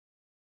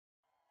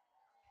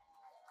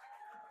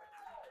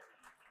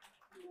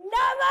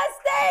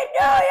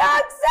New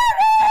York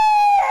City!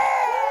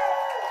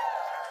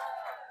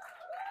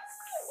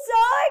 So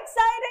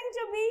exciting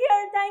to be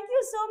here. Thank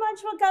you so much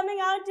for coming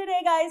out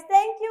today, guys.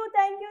 Thank you,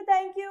 thank you,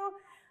 thank you.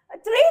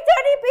 3:30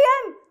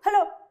 p.m.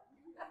 Hello.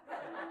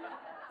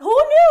 Who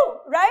knew,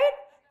 right?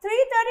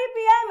 3:30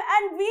 p.m.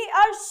 and we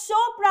are so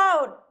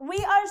proud. We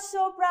are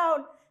so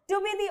proud to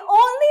be the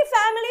only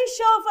family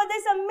show for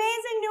this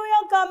amazing New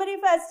York Comedy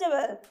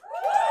Festival.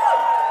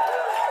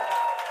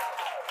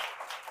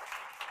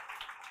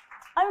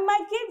 I mean,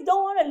 my kids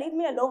don't want to leave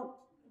me alone.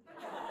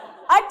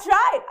 I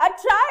tried.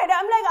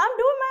 I'm like, I'm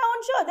doing my own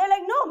show. They're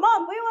like, no,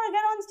 Mom, we want to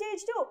get on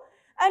stage too.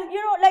 And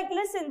you know, like,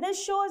 listen, this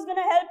show is going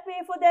to help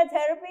pay for their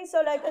therapy,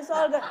 so like, it's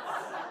all good.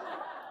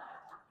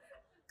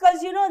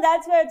 Because you know,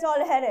 that's where it's all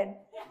headed.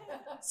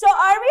 So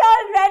are we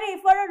all ready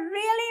for a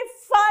really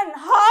fun,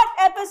 hot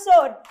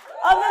episode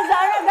of the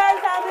Zara Gar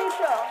Family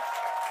Show?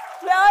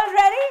 We're all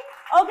ready?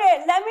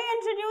 Okay, let me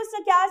introduce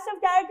the cast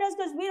of characters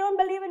because we don't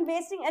believe in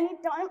wasting any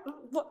time.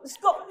 Let's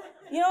go.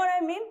 You know what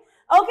I mean?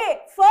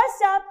 Okay,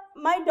 first up,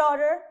 my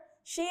daughter.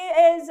 She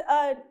is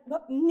a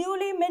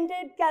newly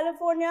minted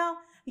California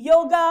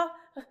yoga,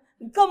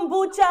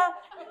 kombucha,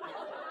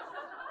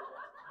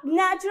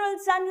 natural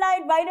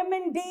sunlight,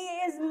 vitamin D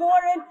is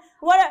more in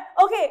what?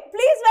 Okay,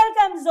 please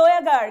welcome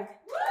Zoya Garg.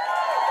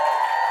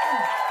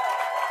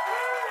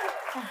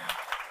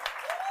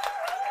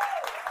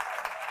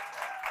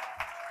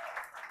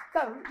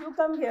 Come, you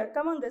come here.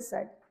 Come on this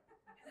side.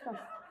 Come.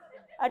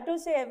 I have to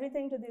say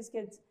everything to these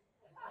kids.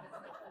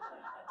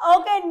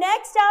 Okay,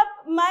 next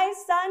up, my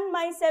son,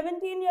 my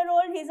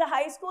 17-year-old. He's a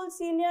high school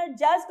senior,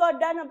 just got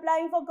done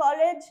applying for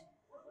college.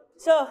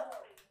 So,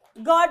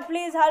 God,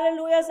 please,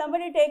 hallelujah,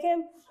 somebody take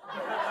him.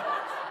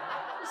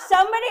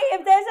 Somebody,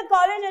 if there's a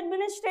college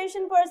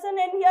administration person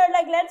in here,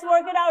 like, let's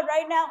work it out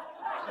right now.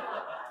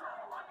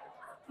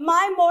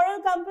 My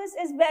moral compass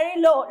is very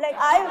low. Like,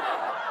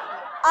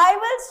 I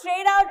will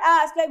straight out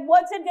ask, like,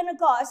 what's it gonna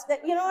cost?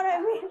 That, you know what I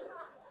mean?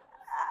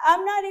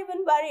 I'm not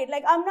even worried.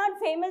 Like, I'm not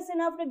famous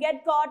enough to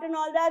get caught and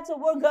all that, so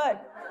we're good.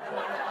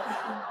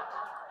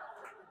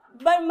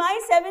 But my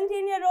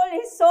 17-year-old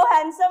is so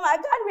handsome, I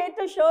can't wait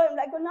to show him.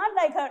 Like, not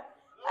like her.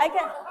 I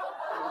can.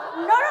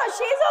 No,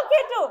 she's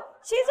okay too.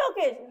 She's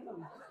okay.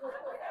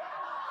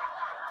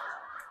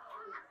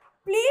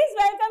 Please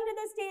welcome to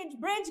the stage,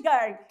 Bridge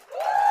Garg.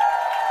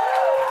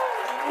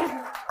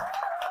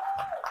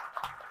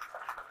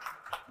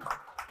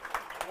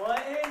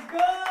 What is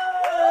good?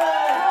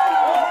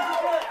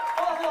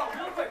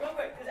 Real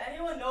quick. Does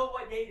anyone know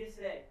what date is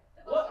today?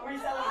 What are we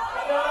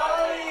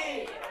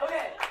celebrating?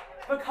 Okay.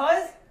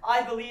 Because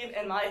I believe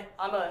in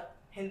I'm a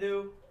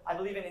Hindu. I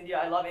believe in India.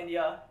 I love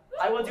India.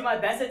 I will do my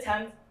best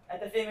attempt at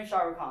the famous Shah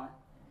Rukh Khan.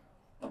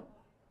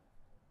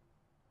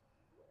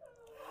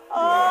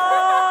 Oh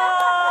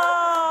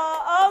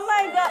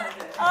my God.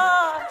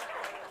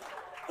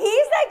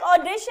 He's like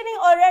auditioning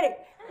already.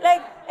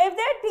 Like, if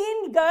there are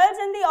teen girls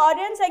in the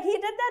audience, like, he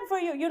did that for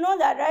you. You know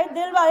that, right?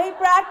 Dilwar, he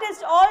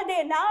practiced all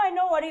day. Now I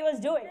know what he was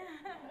doing.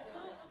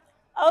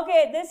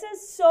 Okay, this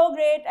is so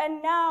great.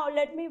 And now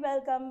let me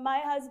welcome my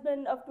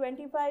husband of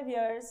 25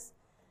 years.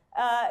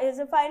 Is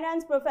a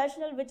finance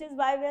professional, which is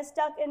why we're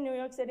stuck in New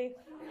York City.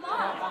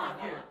 Oh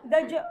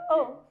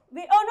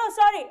no,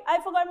 sorry. I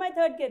forgot my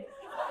third kid.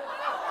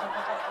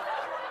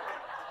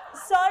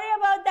 Sorry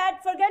about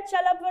that. Forget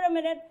Chalap for a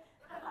minute.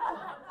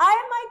 I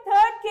am my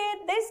third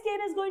kid. This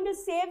kid is going to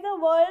save the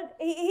world.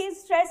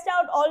 He's stressed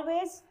out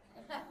always,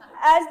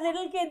 as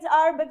little kids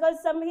are,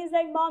 because he's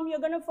like, Mom, you're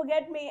going to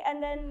forget me,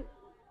 and then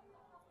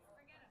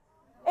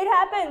it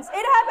happens.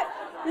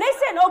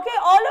 Listen, okay,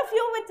 all of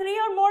you with 3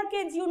 or more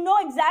kids, you know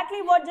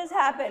exactly what just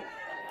happened,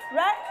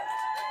 right?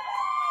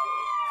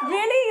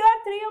 Really? You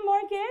have 3 or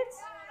more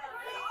kids?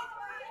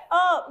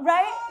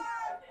 Right?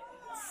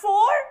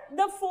 4?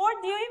 The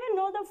 4th? Do you even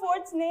know the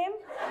 4th's name?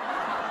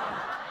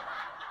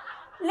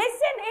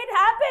 Listen, it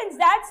happens.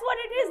 That's what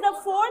it is. The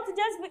 4th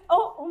just...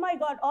 Oh my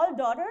God. All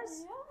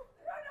daughters?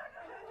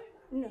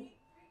 No.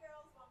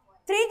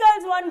 3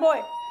 girls, 1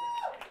 boy.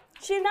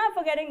 She's not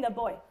forgetting the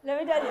boy. Let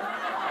me tell you.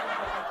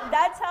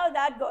 That's how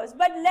that goes.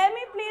 But let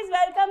me please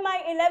welcome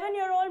my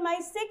 11-year-old, my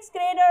 6th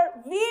grader,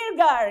 Veer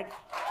Garg.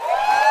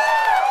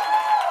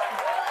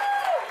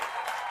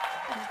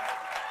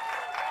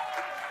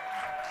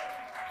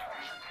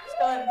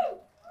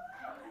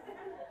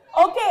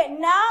 Okay,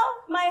 now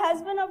my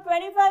husband of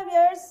 25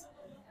 years,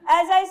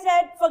 as I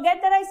said,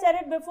 forget that I said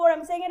it before,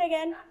 I'm saying it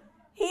again.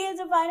 He is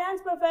a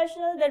finance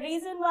professional, the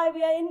reason why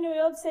we are in New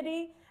York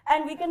City,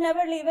 and we can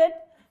never leave it.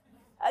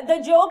 The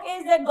joke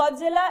is that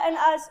Godzilla and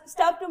us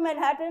stuck to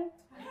Manhattan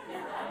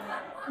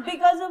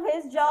because of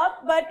his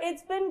job, but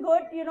it's been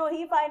good. You know,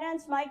 he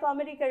financed my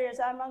comedy career,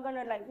 so I'm not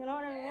gonna like, you know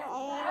what I mean?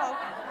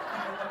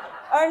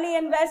 Early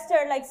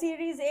investor, like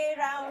Series A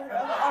round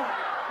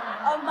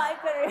of my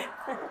career.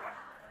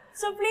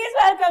 So please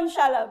welcome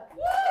Shalab.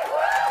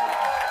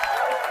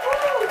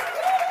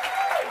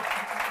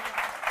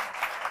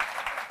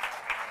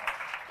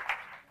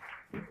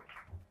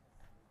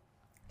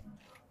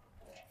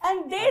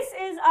 And this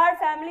is our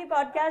family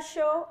podcast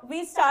show.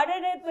 We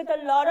started it with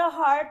a lot of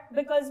heart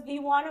because we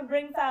want to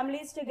bring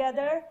families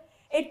together.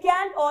 It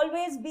can't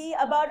always be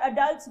about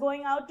adults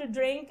going out to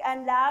drink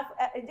and laugh.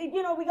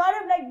 We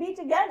gotta be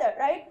together,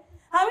 right?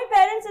 How many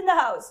parents in the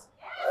house?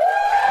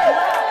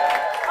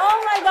 Oh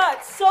my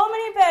God, so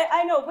many parents.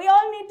 I know, we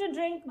all need to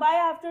drink by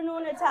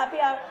afternoon, it's happy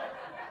hour.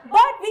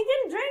 But we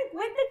can drink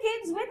with the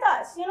kids with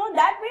us.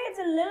 That way it's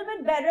a little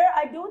bit better.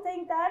 I do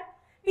think that.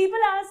 People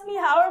ask me,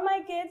 how are my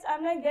kids?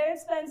 I'm like, they're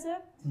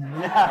expensive.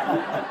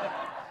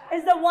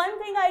 It's the one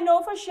thing I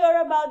know for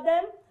sure about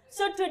them.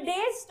 So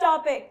today's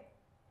topic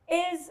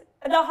is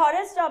the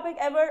hottest topic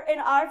ever in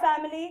our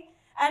family.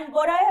 And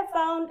what I have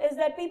found is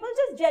that people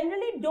just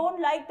generally don't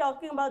like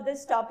talking about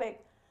this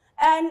topic.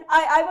 And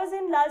I was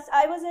in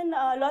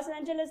Los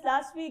Angeles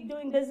last week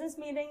doing business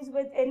meetings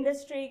with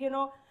industry,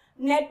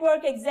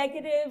 network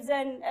executives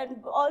and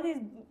all these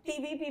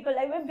TV people,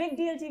 big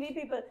deal TV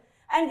people.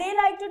 And they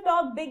like to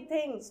talk big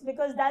things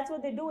because that's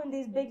what they do in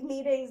these big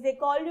meetings. They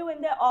call you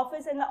in their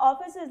office, and the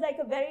office is like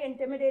a very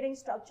intimidating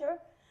structure.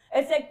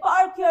 It's like,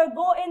 park here,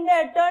 go in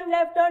there, turn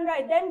left, turn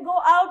right, then go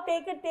out,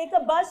 take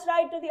a bus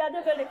ride to the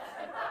other building.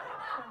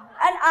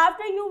 And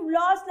after you've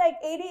lost like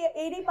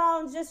 80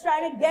 pounds just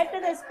trying to get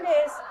to this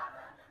place,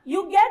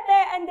 you get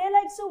there and they're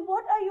like, so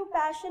what are you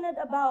passionate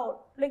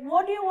about? Like,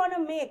 what do you want to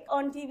make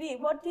on TV?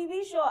 What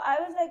TV show? I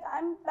was like,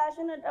 I'm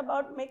passionate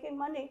about making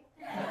money.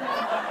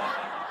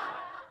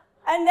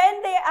 And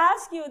then they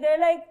ask you, they're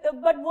like,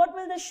 but what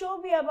will the show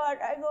be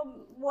about? I go,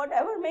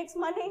 whatever makes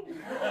money.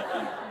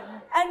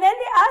 And then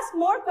they ask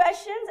more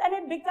questions and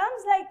it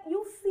becomes like,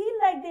 you feel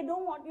like they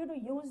don't want you to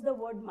use the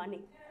word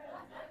money.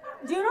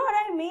 Do you know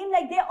what I mean?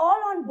 Like, they're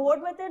all on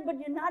board with it, but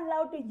you're not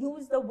allowed to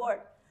use the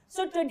word.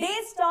 So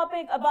today's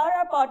topic about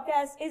our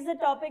podcast is the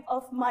topic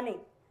of money.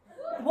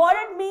 What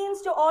it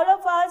means to all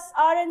of us,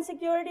 our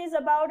insecurities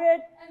about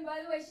it. And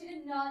by the way, she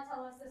did not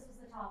tell us this was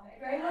the topic,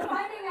 right? We're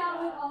finding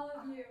out with all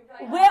of you.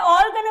 We're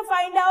all going to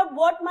find out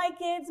what my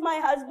kids, my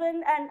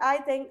husband, and I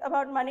think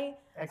about money.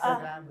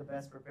 Except I'm the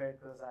best prepared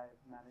because I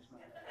manage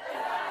money.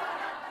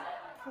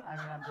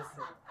 I'm just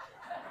saying.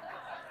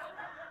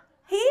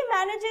 He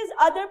manages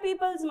other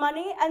people's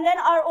money, and then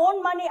our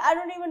own money, I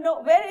don't even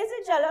know. Where is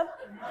it, Chalab?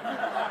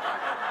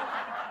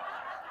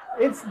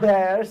 It's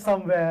there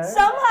somewhere.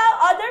 Somehow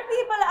other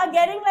people are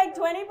getting like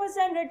 20%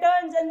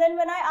 returns, and then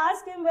when I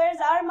ask him where's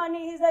our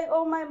money, he's like,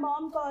 oh, my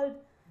mom called.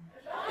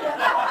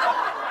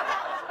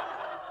 Yeah.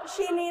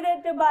 She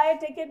needed to buy a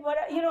ticket. We're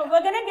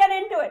going to get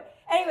into it.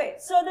 Anyway,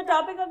 so the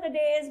topic of the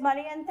day is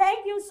money, and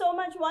thank you so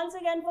much once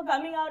again for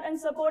coming out and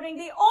supporting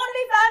the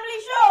only family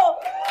show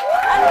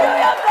at New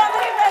York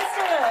Comedy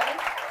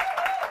Festival.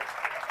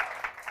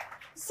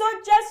 So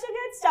just to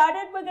get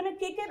started, we're going to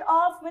kick it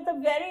off with a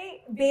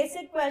very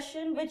basic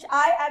question, which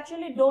I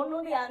actually don't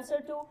know the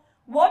answer to.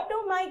 What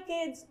do my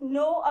kids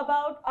know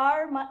about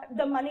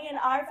the money in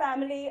our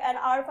family and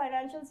our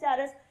financial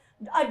status?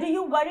 Do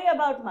you worry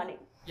about money?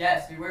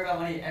 Yes, we worry about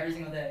money every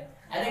single day.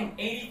 I think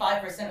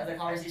 85% of the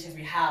conversations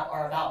we have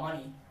are about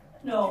money.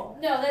 No.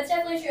 No, that's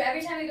definitely true.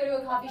 Every time we go to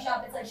a coffee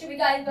shop, it's like, should we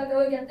guys go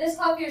and get this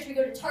coffee, or should we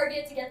go to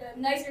Target to get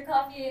the nicer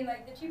coffee and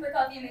like the cheaper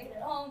coffee and make it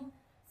at home?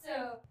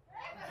 So.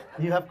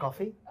 You have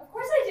coffee? Of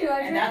course I do.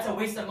 And that's a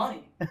waste of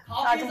money.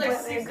 Coffee is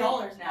like $6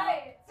 now.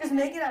 Right. Just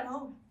make it at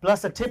home.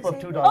 Plus a tip of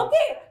 $2.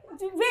 Okay,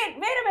 wait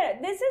a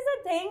minute. This is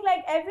a thing,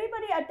 like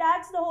everybody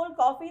attacks the whole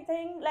coffee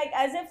thing, like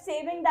as if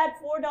saving that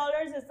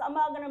 $4 is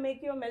somehow going to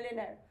make you a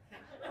millionaire.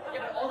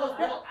 Yeah, but all those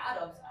little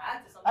add-ups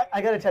add to something.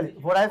 I gotta tell you,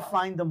 what I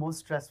find the most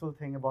stressful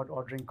thing about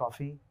ordering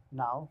coffee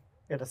now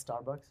at a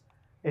Starbucks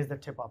is the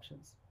tip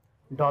options.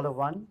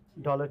 $1,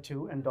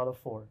 $2, and $4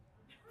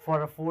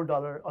 for a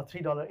 $4 or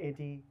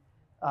 $3.80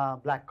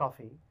 black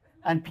coffee,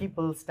 and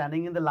people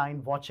standing in the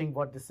line watching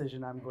what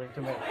decision I'm going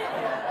to make.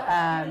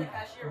 And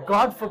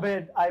God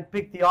forbid I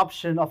pick the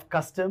option of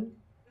custom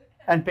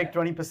and pick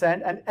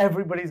 20%, and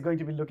everybody's going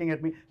to be looking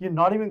at me. You're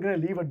not even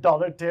going to leave a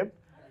 $1 tip.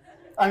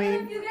 I And then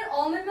mean, if you get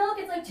almond milk,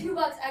 it's like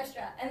 $2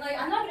 extra, and like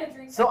I'm not gonna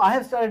drink. so I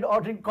have started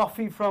ordering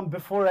coffee from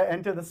before I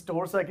enter the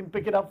store so I can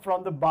pick it up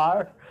from the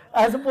bar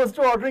as opposed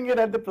to ordering it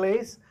at the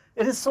place.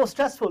 It is so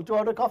stressful to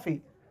order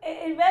coffee.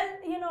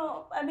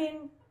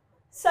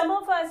 Some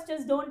of us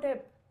just don't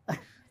tip.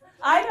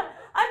 I know.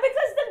 And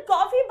because the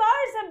coffee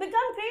bars have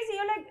become crazy.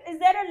 You're like, is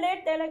there a lid?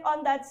 They're like,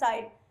 on that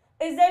side.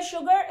 Is there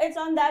sugar? It's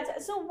on that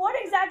side. So what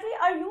exactly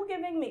are you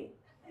giving me?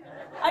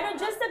 I know,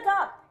 just the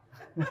cup.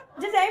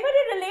 Does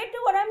anybody relate to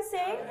what I'm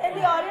saying in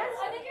the audience?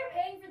 I think you're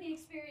paying for the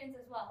experience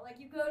as well. Like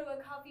you go to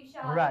a coffee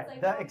shop. Right, It's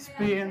like, the oh,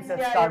 experience man,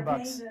 at Yeah, you're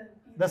Starbucks. paying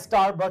The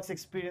Starbucks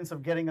experience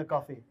of getting a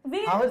coffee.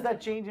 How has that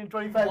changed in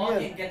 25 Walk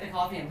years? in, get the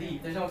coffee, and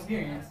leave. There's no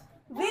experience.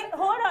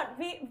 Hold on.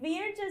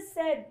 Veer just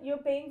said you're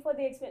paying for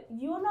the experience.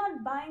 You're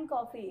not buying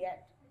coffee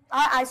yet.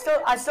 I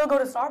still go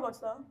to Starbucks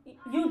though.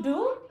 You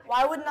do?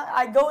 Why wouldn't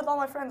I go with all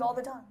my friends all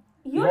the time?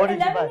 You're What did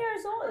you 11 buy?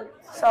 years old.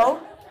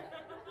 So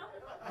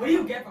What do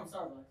you get from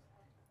Starbucks?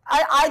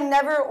 I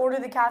never order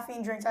the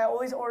caffeine drinks. I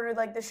always order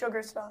like the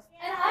sugar stuff.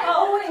 And I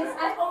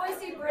always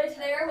see Bridge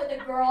there with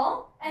a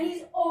girl, and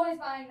he's always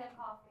buying them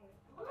coffee.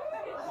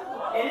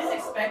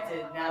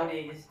 expected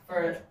nowadays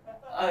for,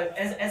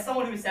 as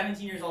someone who's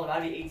 17 years old, about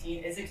to be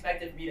 18, it's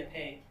expected for me to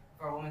pay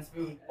for a woman's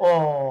food.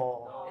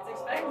 Oh. It's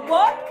expected.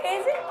 What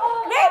is it?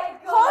 Wait,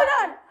 hold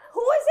on.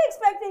 Who is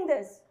expecting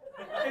this?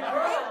 The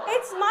girl.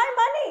 It's my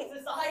money.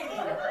 Society.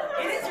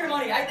 It is your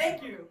money. I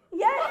thank you.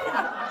 Yes.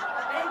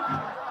 Thank you.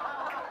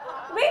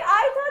 Wait,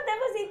 I thought there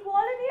was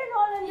equality and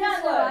all in Yeah,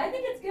 this no, world. I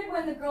think it's good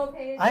when the girl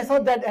pays. I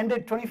thought that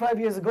ended 25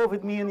 years ago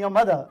with me and your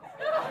mother.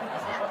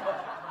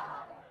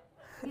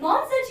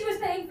 Mom said she was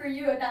paying for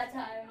you at that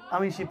time. I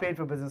mean, she paid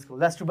for business school.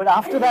 That's true. But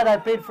after that, I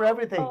paid for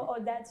everything. Oh,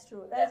 that's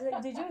true.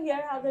 Did you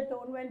hear how the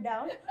tone went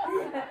down?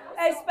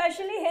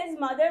 Especially his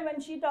mother, when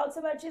she talks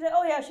about, she said,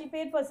 oh yeah, she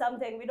paid for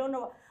something. We don't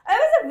know. It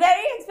was a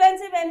very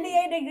expensive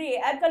MBA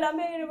degree at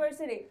Columbia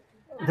University.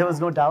 There was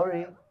no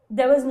dowry.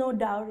 There was no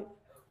dowry.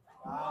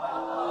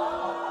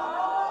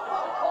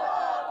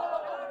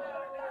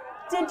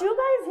 Did you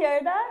guys hear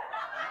that?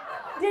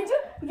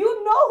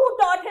 You know who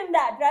taught him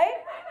that,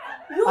 right?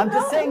 I'm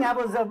just saying I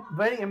was a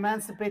very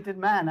emancipated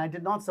man. I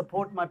did not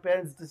support my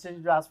parents'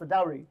 decision to ask for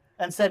dowry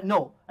and said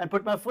no and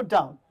put my foot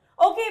down.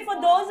 Okay, for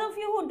those of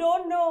you who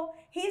don't know,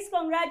 he's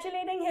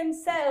congratulating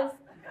himself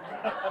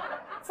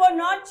for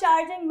not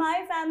charging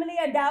my family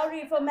a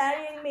dowry for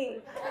marrying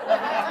me.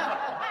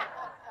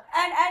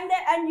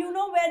 And you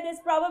know where this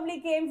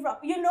probably came from.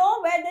 You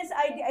know where this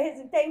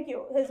idea, thank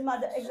you, his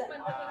mother, exactly.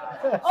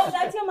 Oh,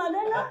 that's your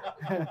mother-in-law?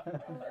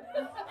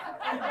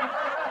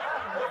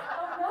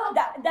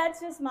 That's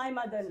just my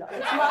mother-in-law.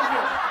 It's not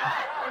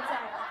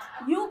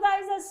you. You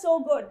guys are so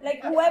good.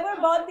 Like, whoever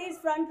bought these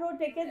front row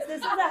tickets,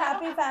 this is a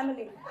happy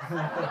family.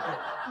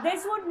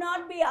 This would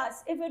not be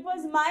us. If it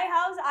was my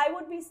house, I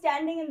would be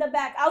standing in the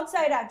back,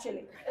 outside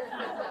actually.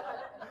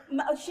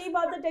 She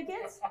bought the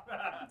tickets?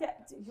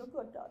 You're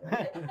good daughter.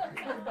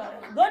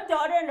 Good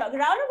daughter-in-law.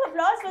 Round of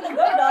applause for the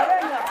good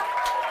daughter-in-law.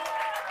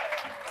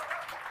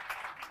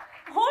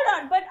 Hold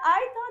on, but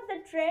I thought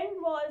the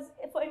trend was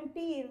for in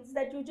teens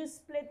that you just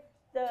split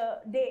the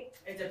date.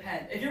 It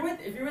depends. If you're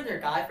with your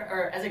guy friend,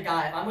 or as a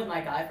guy, if I'm with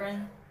my guy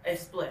friend,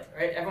 it's split,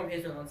 right? Everyone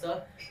pays for their own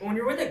stuff. But when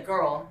you're with a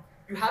girl,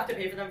 you have to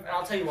pay for them, and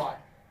I'll tell you why.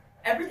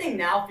 Everything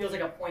now feels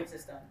like a point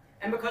system.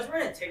 And because we're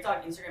in a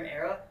TikTok, Instagram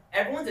era,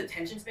 everyone's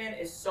attention span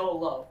is so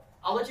low.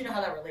 I'll let you know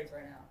how that relates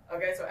right now.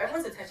 Okay, so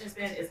everyone's attention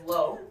span is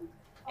low,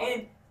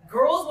 and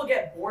girls will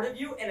get bored of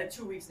you in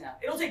 2 weeks now.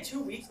 It'll take 2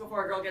 weeks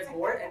before a girl gets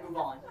bored and move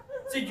on.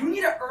 So you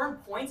need to earn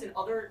points in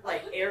other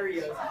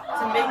areas to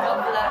make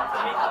up for that.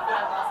 Loss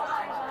of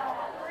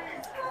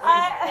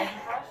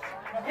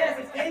attention. Yes,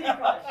 it's Candy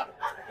Crush.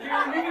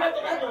 You're moving up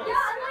the levels. Yeah,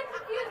 I'm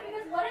confused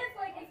because what if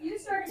if you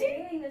started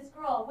dating this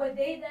girl, would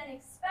they then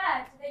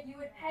expect that you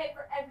would pay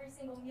for every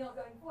single meal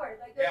going forward?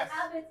 Like those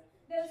habits.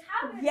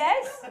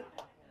 Yes?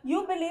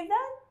 You believe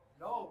that?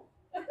 No.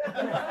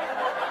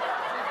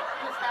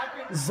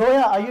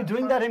 Zoya, are you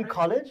doing that in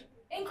college?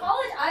 In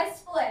college, I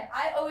split.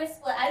 I always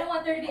split. I don't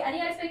want there to be any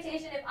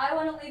expectation. If I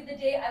want to leave the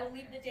date, I will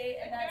leave the date,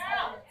 and that's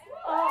how it is.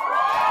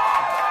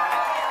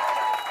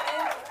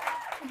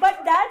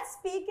 But that's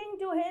speaking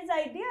to his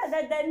idea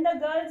that then the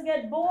girls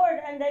get bored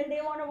and then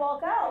they want to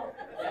walk out.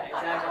 Yeah,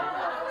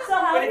 exactly. So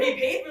how But if do you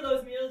paid for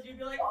those meals, you'd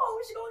be like, oh,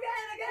 we should go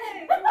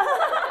again.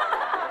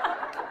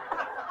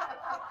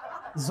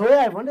 Zoya,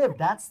 I wonder if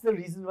that's the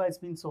reason why it's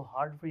been so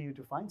hard for you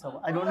to find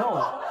someone. I don't know.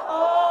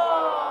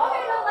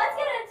 Okay, now let's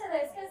get into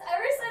this, because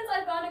ever since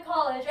I've gone to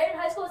college, right, in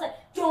high school, it's like,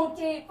 don't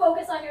date,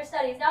 focus on your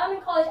studies. Now I'm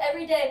in college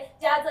every day.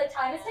 Dad's like,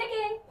 time is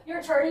ticking.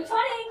 You're turning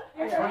 20.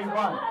 You're turning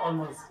 21,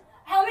 almost.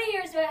 How many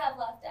years do I have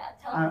left, Dad?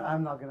 Tell me.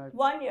 I'm not gonna.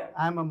 1 year?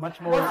 I'm a much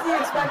more. What's the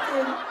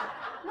expected?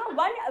 No, 1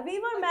 year. We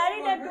were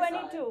married at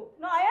 22.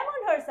 No, I am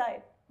on her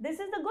side. This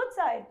is the good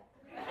side.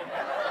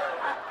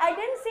 I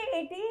didn't say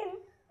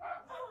 18.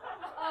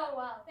 Oh,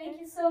 wow.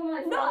 Thank you so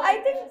much. No, for all I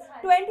your think precious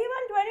time.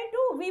 21,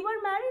 22. We were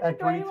married at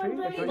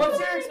 21, 22. What's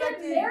your Get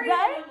expected? married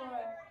Right?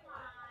 anymore.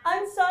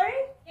 I'm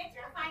sorry? Get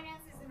your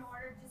finances in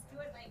order. Just do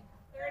it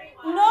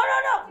 30 No.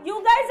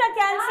 You guys are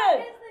That cancelled.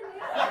 is the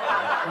news.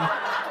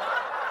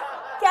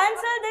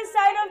 Cancel this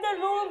side of the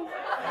room.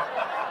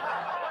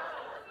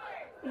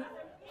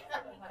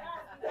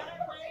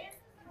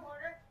 finances in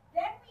order.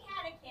 Then we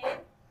had a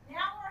kid.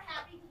 Now we're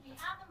happy because we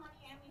have the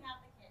money and we have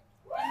the kid.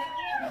 And the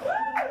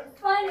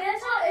kid.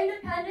 Financial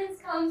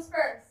independence comes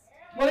first.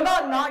 What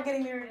about not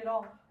getting married at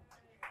all?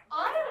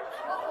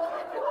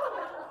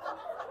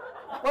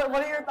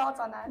 What are your thoughts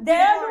on that?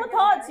 There are no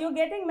thoughts. You're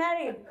getting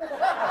married.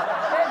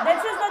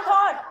 This is the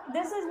thought.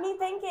 This is me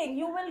thinking.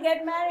 You will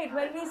get married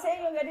when we say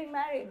you're getting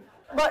married.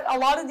 But a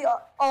lot of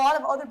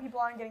other people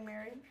aren't getting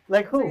married.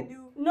 Like who?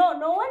 No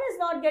one is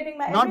not getting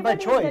married. Not by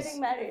Everybody choice. is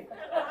getting married.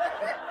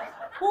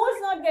 Who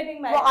is not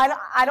getting married? Well,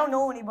 I don't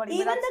know anybody.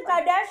 Even but the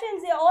that's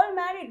Kardashians, they're all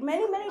married.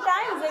 Many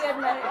times they get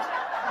married.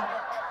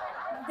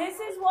 This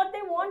is what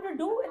they want to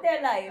do with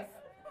their life.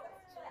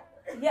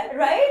 Yeah,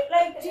 right?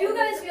 Do you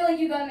guys feel like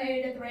you got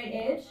married at the right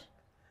age?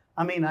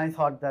 I mean, I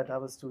thought that I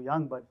was too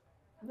young, but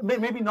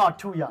maybe not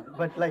too young,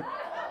 but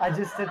I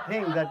just did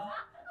think that.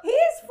 He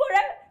is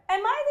forever.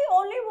 Am I the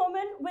only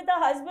woman with a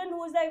husband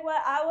who's like,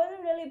 well, I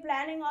wasn't really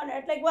planning on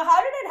it. Like, well,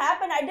 how did it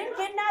happen? I didn't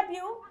kidnap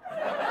you.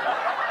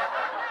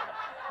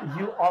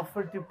 You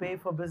offered to pay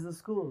for business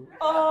school.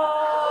 Oh.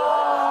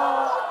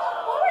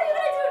 What were you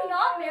gonna do?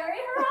 Not marry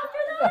her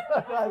after that?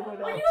 I would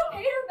When have. you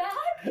paid her back?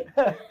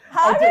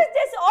 How I does did-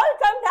 this all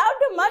come down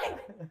to money?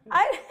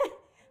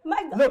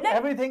 My God. Look, like-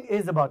 everything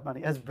is about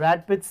money. As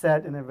Brad Pitt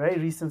said in a very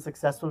recent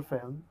successful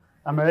film,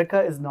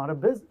 America is not a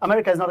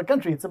America is not a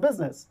country, it's a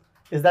business.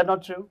 Is that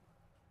not true?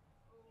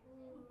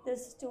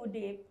 This is too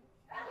deep.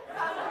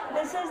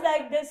 This is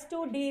like this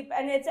too deep,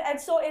 and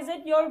so is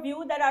it your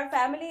view that our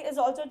family is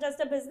also just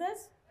a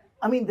business?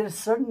 I mean, there's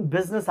certain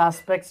business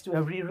aspects to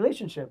every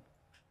relationship.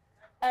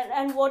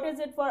 And what is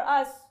it for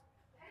us?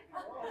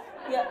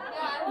 Yeah.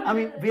 I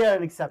mean, we are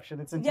an exception.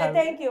 It's Yeah, entirely.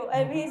 thank you.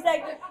 And he's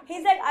like,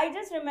 I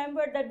just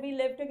remembered that we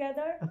live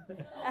together,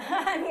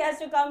 and he has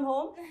to come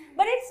home.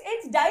 But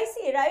it's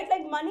dicey, right?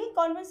 Like money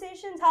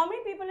conversations. How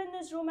many people in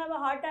this room have a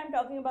hard time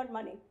talking about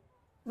money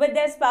with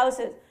their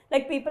spouses?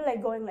 Like people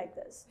like going like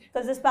this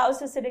because the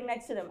spouse is sitting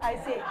next to them. I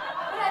see.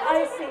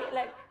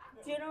 Like,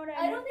 do you know what I I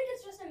mean? don't think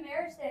it's just a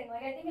marriage thing.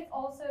 Like, I think it's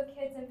also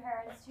kids and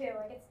parents too.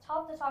 Like, it's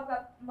tough to talk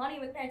about money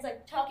with parents.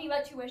 Like, talking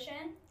about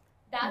tuition,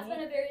 that's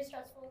been a very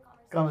stressful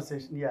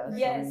Conversation, yes. I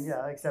Yes. mean,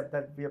 yeah, except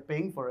that we are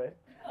paying for it.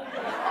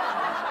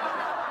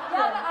 Yeah,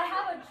 but I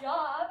have a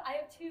job. I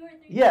have 2 or 3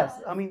 Yes,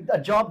 jobs. I mean, a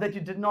job that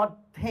you did not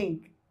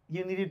think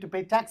you needed to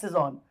pay taxes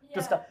on. Yeah.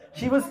 To start.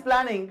 She was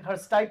planning her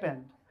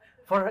stipend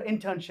for her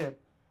internship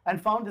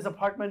and found this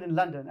apartment in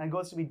London and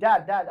goes to me,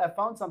 Dad, I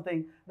found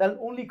something that'll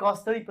only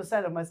cost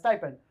 30% of my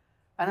stipend.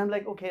 And I'm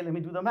like, okay, let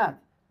me do the math.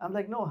 I'm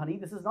like, no, honey,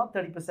 this is not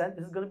 30%.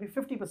 This is going to be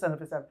 50% of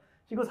your stipend.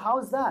 She goes, how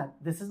is that?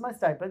 This is my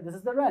stipend. This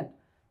is the rent.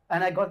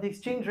 And I got the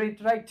exchange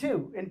rate right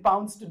too, in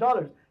pounds to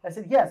dollars. I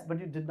said, yes, but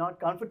you did not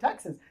count for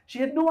taxes. She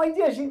had no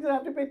idea she was going to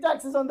have to pay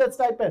taxes on that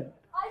stipend.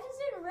 I just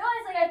didn't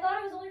realize, like, I thought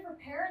it was only for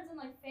parents and,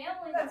 like,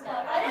 families and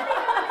stuff. I didn't think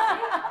it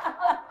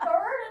was a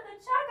third of the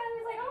check. I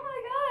was like, oh my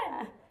God.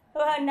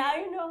 Well, now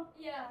you know.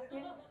 Yeah.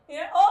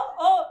 Yeah.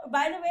 Oh,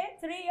 by the way,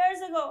 3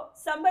 years ago,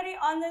 somebody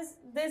on this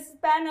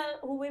panel,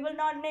 who we will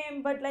not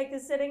name, but like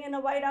is sitting in a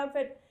white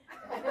outfit.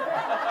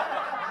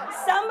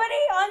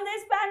 Somebody on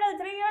this panel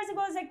 3 years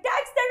ago was like,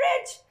 tax the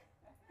rich!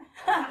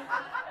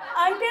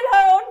 Until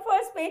her own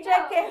first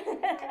paycheck came.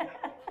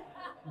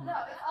 No,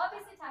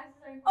 obviously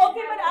taxes are important.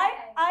 Okay, but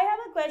I have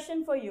a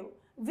question for you.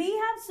 We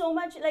have so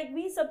much, like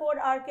we support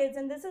our kids,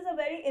 and this is a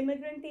very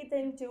immigrant-y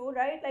thing too,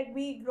 right? Like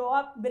we grow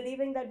up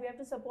believing that we have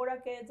to support our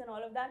kids and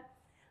all of that.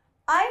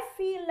 I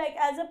feel like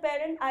as a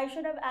parent, I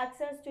should have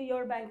access to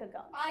your bank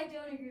account. I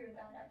don't agree with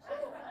that,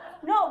 actually.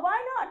 No, why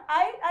not?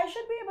 I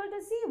should be able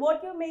to see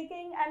what you're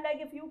making and like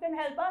if you can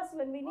help us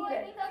when we Well, need I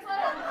it. think that's what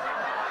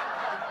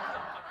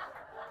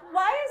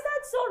Why is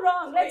that so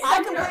wrong? Like, I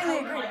completely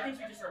agree. Why can't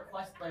you just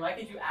request, like, why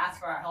can't you ask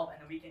for our help and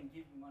then we can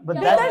give you money? But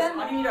Because- that,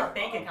 Why do you need a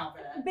bank account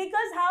for that?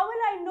 because how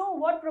will I know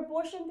what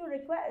proportion to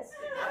request?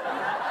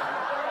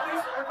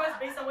 Request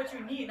based on what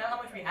you need, not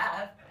how much we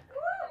have.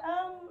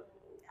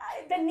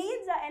 The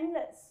needs are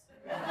endless.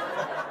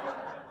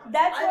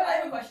 That's I what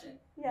have a question.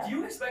 Yeah. Do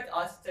you expect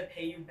us to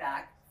pay you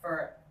back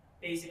for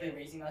basically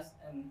raising us,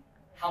 and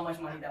how much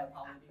money that would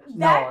probably be?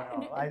 That-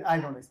 no, I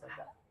don't expect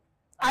that.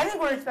 I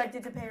think we're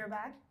expected to pay her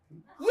back.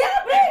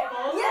 Yeah, babe!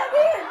 Yeah,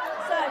 babe!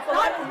 Sorry, I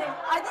forgot his name.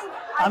 I think.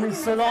 I mean,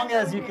 think so it long makes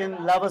sense as to you pay can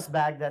her love us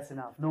back, that's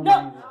enough. No No,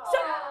 money. so,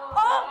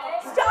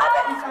 stop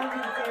it! back. Trying to be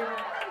a favor.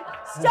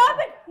 Stop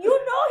it! You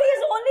know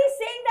he's only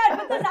saying that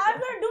because I'm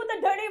going to do the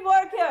dirty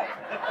work here.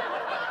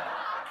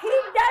 He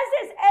does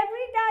this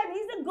every time.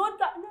 He's a good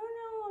guy. No.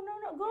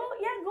 Go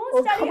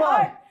Oh, study come on.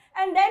 art.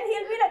 And then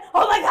he'll be like,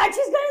 oh my God,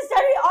 she's going to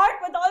study art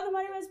with all the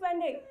money we're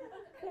spending.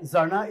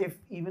 Zarna,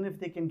 even if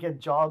they can get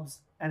jobs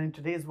and in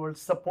today's world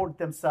support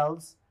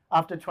themselves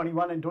after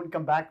 21 and don't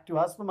come back to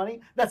us for money,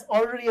 that's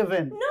already a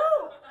win.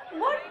 No.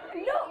 What?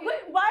 No.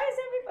 Wait, why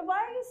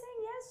are you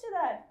saying yes to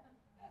that?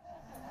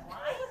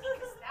 Why?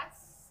 Because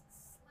that's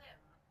slim.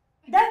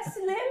 That's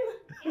slim.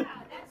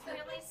 Yeah, that's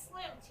really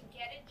slim to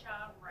get a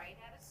job right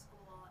out of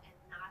school and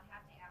not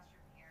have to ask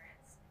your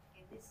parents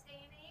in this day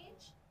and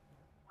age.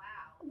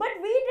 Wow. But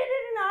we did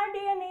it in our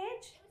day and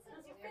age.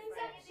 Things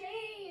have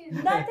changed.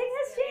 Nothing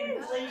has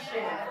changed.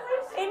 Inflation,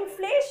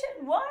 Inflation.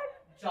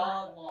 What?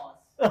 job loss.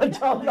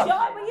 Job loss.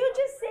 Job? Are you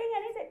just saying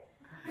anything?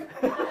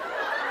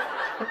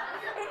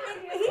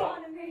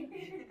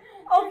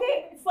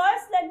 Okay,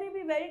 first let me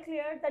be very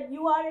clear that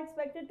you are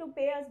expected to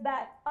pay us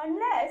back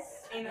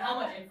unless. In how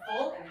much? In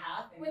full? In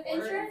half? In With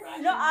quarter? interest? In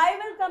fraction? No, I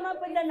will come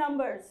up with the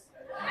numbers.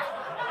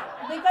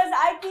 Because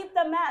I keep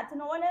the math.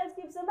 No one else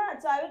keeps the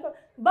math. So I will go.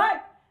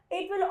 But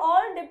it will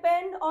all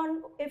depend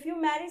on if you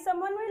marry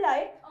someone we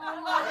like.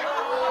 No,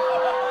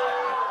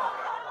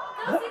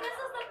 see, this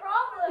is the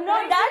problem. No,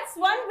 right? that's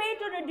one way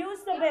to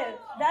reduce the bill.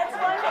 That's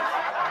one way.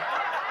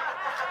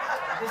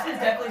 This is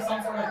definitely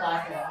some sort of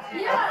class war.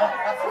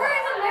 Yeah, we're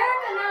in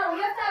America now. We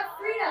have to have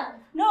freedom.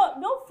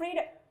 No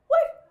freedom.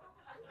 What?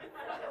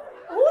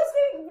 Who's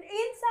saying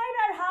inside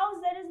our house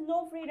there is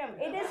no freedom?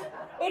 It is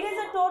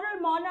a total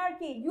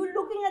monarchy. You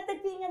looking at the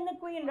king and the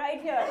queen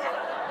right here. So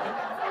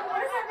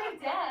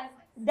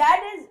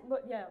That is,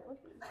 but yeah.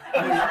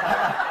 Okay.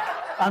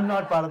 I'm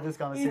not part of this He's a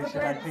conversation.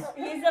 I prince.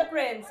 think He's a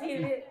prince.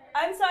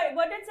 I'm sorry.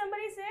 What did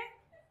somebody say?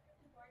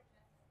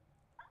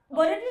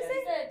 What did you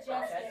say? It's a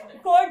gesture.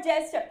 Court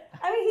gesture.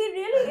 I mean, he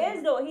really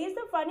is though. He's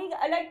the funny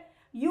guy. Like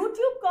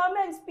YouTube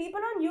comments,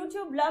 people on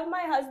YouTube love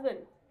my husband.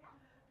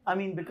 I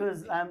mean,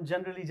 because I'm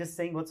generally just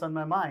saying what's on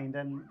my mind,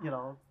 and you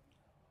know,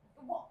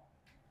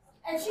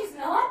 And she's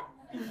not?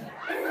 Do you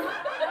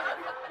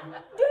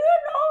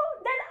know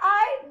that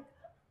I've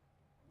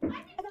been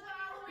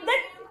following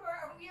you for a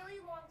really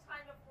long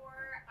time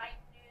before I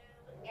knew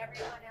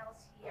everyone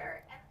else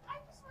here. And I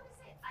just want to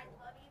say, I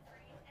love you for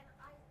you, and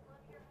I love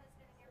your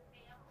husband and your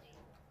family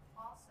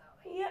also.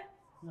 Yeah.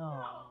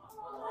 no.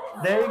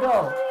 There you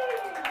go.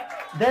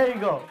 There you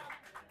go.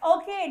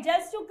 Okay,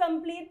 just to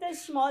complete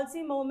this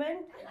schmaltzy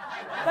moment,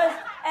 because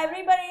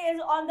everybody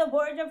is on the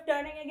verge of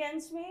turning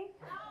against me.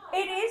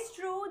 It is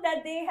true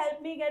that they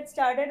helped me get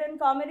started in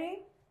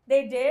comedy.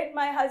 They did.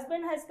 My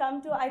husband has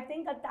come to, I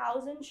think,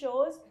 1,000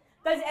 shows.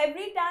 Because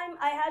every time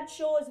I had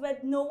shows where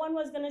no one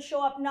was going to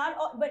show up,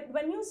 but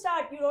when you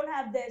start, you don't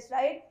have this,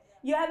 right?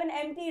 You have an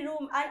empty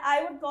room, and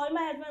I would call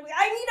my husband,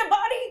 I need a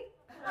body!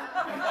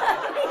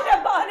 I need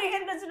a body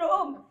in this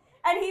room.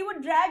 And he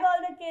would drag all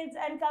the kids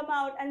and come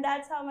out, and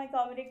that's how my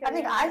comedy career I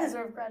think I started.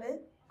 deserve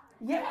credit.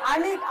 Yeah, I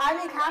make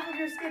half of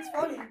your skits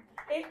funny.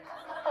 it,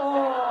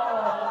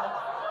 oh.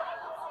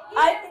 He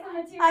I, has the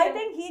material. I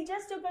think he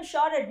just took a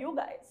shot at you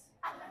guys.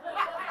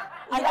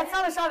 That's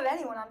not a shot at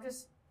anyone. I'm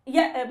just.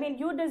 Yeah, I mean,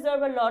 you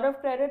deserve a lot of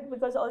credit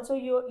because also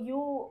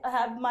you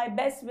have my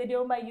best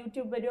video, my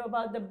YouTube video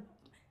about the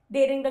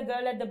dating the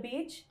girl at the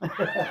beach.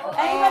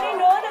 Anybody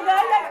know the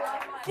girl?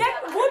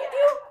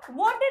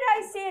 What did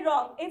I say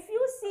wrong? If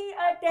you see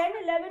a 10,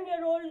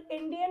 11-year-old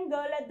Indian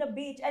girl at the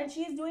beach and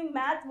she's doing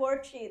math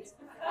worksheets,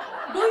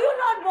 do you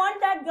not want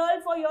that girl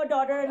for your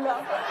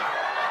daughter-in-law?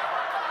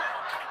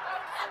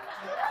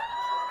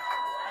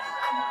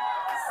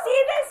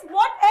 See this?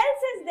 What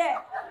else is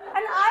there?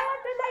 And I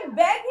had to like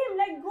beg him,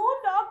 like, go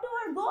talk to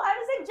her, go. I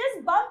was like,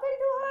 just bump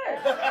into her.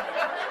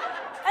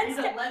 And He's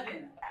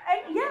 11.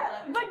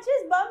 yeah, but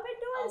just bump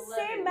into her and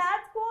say 11.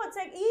 math quotes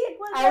like E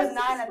equals I was 1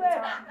 9 at the squared.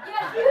 time.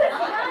 Yeah, he was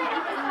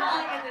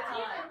nine. At the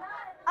time.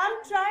 I'm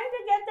trying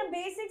to get the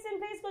basics in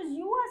place because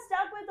you are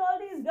stuck with all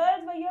these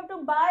girls where you have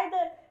to buy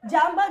the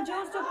Jamba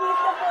juice to keep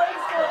the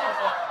points going.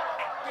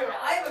 Dude,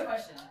 I have a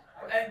question.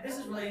 And this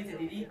is related to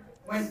Didi.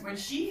 When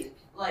she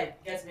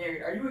like gets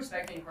married, are you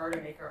expecting her to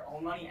make her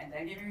own money and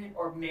then get married,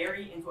 or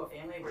marry into a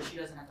family where she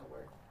doesn't have to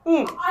work? I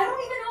don't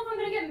even know if I'm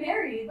gonna get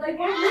married. Like,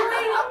 we're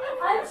really,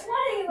 I'm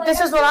 20. Like, This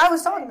is what I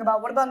was talking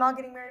about. What about not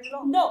getting married at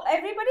all? No,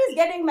 everybody's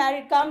getting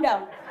married. Calm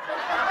down.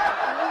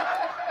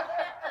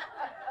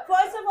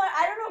 First of all,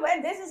 I don't know where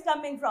this is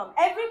coming from.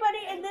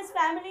 Everybody in this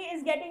family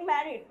is getting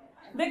married.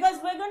 Because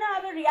we're going to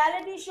have a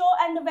reality show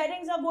and the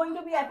weddings are going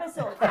to be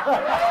episodes. And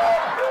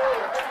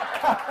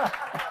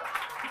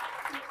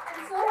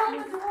so are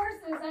the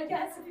divorces, I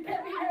guess, if you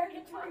get married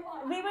at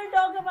 21. We will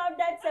talk about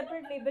that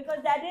separately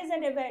because that is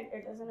an event.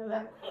 It is an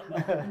event.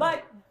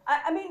 But,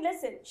 I mean,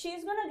 listen,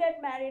 she's going to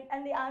get married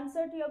and the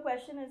answer to your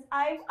question is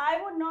I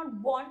would not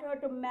want her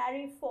to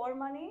marry for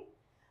money.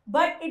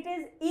 But it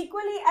is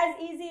equally as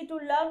easy to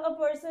love a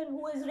person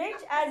who is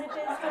rich as it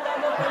is to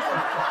love a person.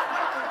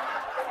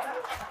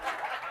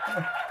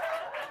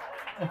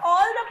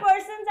 All the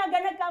persons are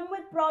going to come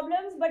with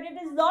problems, but it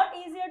is a lot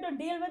easier to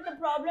deal with the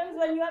problems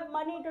when you have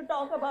money to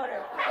talk about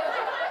it.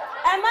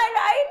 Am I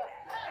right?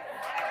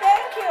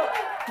 Thank you.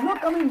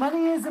 Look, I mean,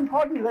 money is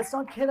important. Let's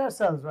not kid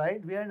ourselves,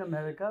 right? We are in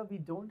America. We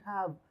don't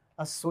have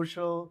a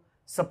social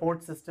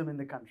support system in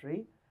the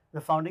country.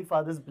 The founding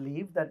fathers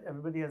believed that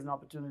everybody has an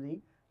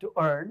opportunity to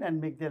earn and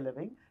make their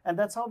living, and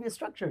that's how we are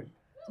structured.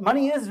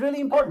 Money is really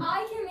important.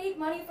 I can make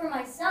money for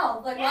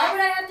myself. Like, why would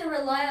I have to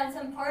rely on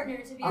some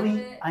partner to be I able mean,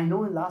 to... I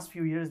know in the last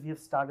few years we have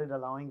started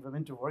allowing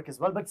women to work as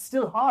well, but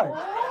still hard. Oh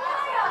my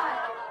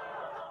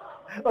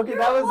God! Okay, Your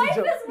that was wife a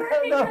joke. is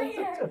working That right was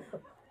a here.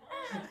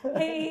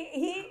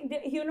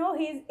 joke.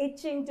 He's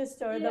itching to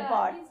stir the Yeah,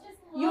 pot. he's just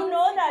You loves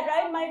know to that, get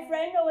right? out My there.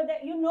 friend over there,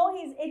 you know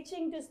he's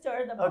itching to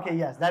stir the pot. Okay,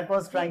 yes, that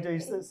was trying to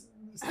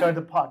stir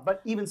the pot,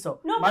 but even so,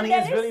 No, money but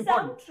there is really is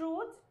some important.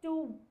 truth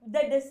to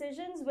the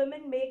decisions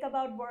women make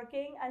about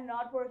working and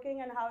not working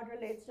and how it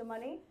relates to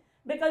money.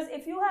 Because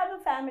if you have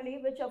a family,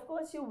 which of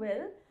course you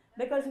will,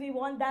 because we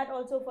want that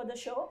also for the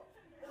show.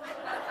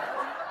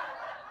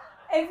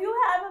 If you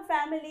have a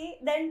family,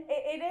 then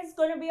it is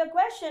going to be a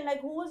question like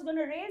who's going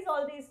to raise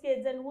all these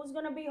kids and who's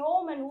going to be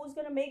home and who's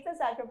going to make the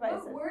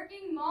sacrifices. But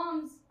working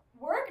moms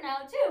work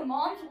now too.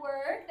 Moms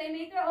work, they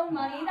make their own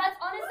money. That's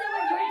honestly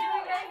what you're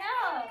doing right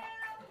now.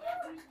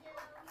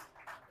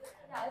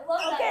 Yeah, I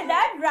love Okay, that.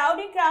 that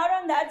rowdy crowd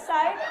on that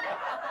side,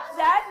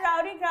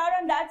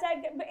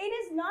 but it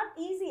is not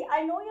easy.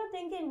 I know you're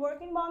thinking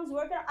working moms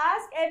work.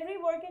 Ask every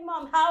working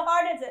mom, how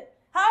hard is it?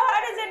 How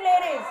hard is it,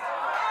 ladies?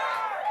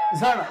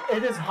 Zarna,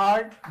 it is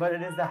hard, but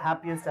it is the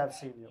happiest I've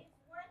seen you.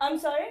 I'm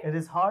sorry? It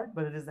is hard,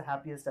 but it is the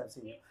happiest I've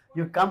seen you.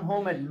 You come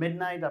home at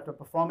midnight after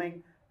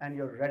performing, and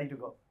you're ready to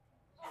go.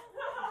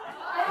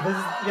 This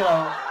is,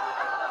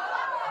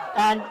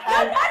 And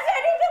You're not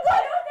ready to go.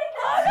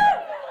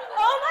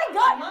 Oh my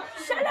God!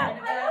 Shut up.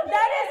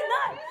 That is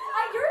not.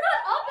 You're not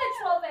up at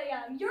 12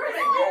 a.m. You're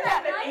asleep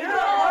at 9 You're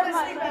a.m. not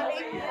asleep at 8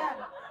 p.m.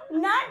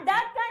 Not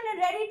that kind of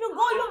ready to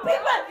go, you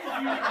people.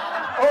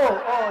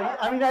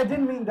 I mean, I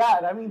didn't mean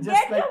that. I mean, just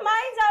Get like, your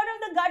minds out of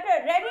the gutter,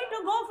 ready to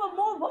go for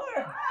more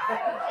work.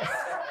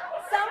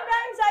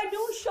 Sometimes I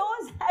do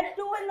shows at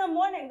 2 in the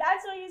morning.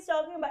 That's what he's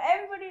talking about.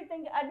 Everybody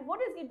think,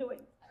 what is he doing?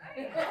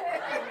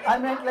 I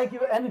meant like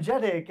you're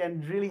energetic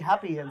and really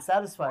happy and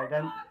satisfied.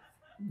 And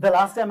the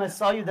last time I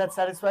saw you that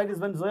satisfied is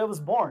when Zoya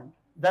was born.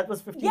 That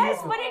was 15 years Yes,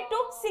 ago. but it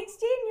took 16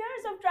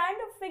 years of trying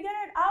to figure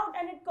it out,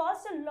 and it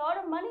cost a lot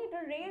of money to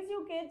raise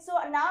you kids. So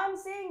now I'm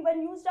saying, when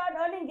you start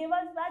earning, give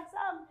us back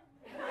some.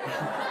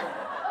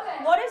 Okay.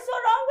 What is so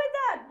wrong with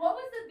that? What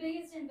was the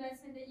biggest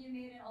investment that you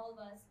made in all of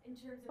us in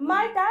terms of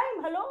My money?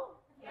 time, hello?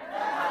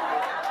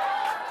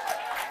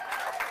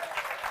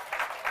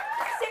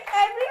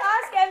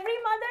 Ask every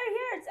mother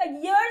here. It's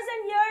years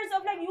and years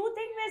of like, you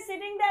think we're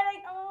sitting there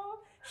like, oh,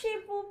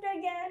 she pooped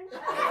again.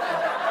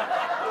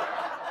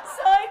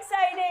 So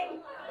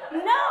exciting.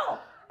 No,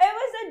 it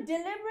was a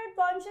deliberate,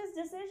 conscious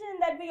decision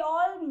that we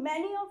all,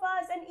 many of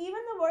us, and even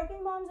the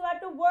working moms who had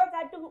to work,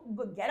 had to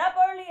get up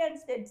early and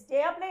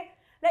stay up late.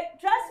 Like,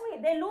 trust me,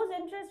 they lose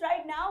interest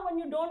right now when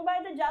you don't buy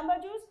the Jamba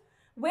Juice.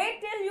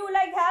 Wait till you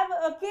like have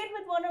a kid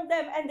with one of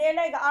them and they're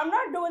like, I'm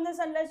not doing this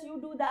unless you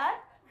do that.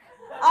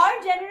 Our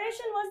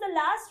generation was the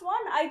last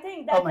one, I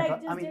think, that Oh my like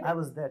God. just I mean, did I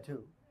was there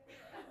too.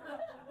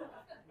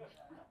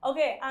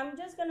 Okay, I'm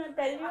just gonna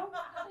tell you.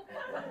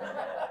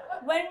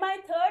 When my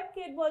third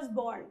kid was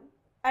born,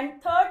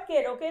 and third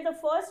kid, okay, the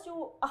first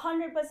two,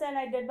 100%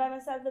 I did by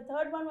myself. The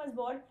third one was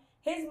born.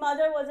 His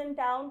mother was in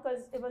town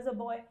because it was a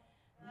boy.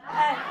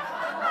 And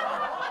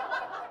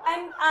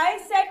I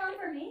said, Come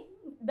for me?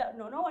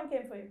 no one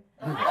came for you.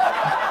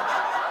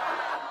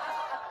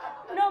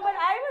 No, but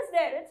I was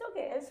there. It's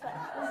okay. It's fine.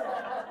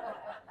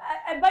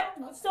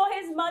 But so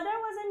his mother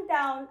was in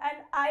town,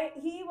 and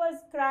he was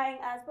crying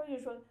as per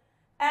usual,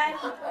 and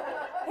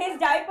his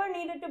diaper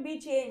needed to be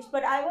changed.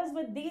 But I was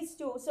with these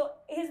two, so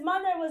his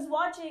mother was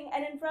watching,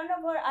 and in front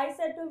of her, I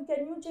said to him,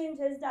 "Can you change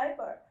his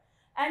diaper?"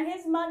 And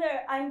his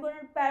mother, I'm going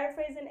to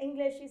paraphrase in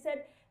English, she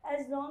said,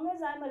 "As long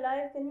as I'm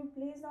alive, can you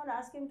please not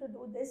ask him to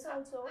do this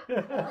also?"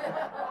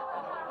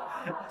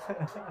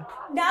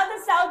 Now the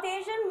South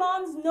Asian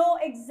moms know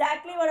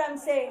exactly what I'm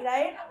saying,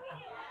 right?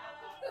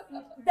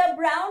 The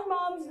brown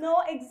moms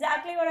know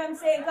exactly what I'm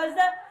saying, because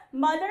the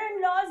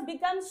mother-in-laws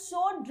become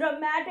so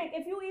dramatic.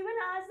 If you even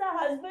ask the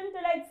husband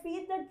to like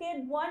feed the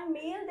kid one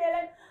meal, they're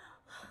like,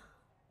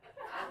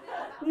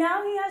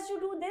 now he has to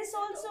do this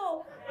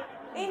also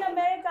in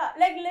America.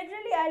 Like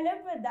literally, I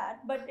lived with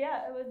that. But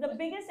yeah, it was, the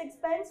biggest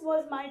expense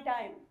was my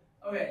time.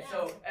 Okay,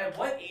 so at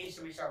what age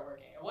do we start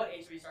working? At what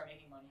age do we start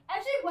making money?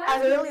 Actually, why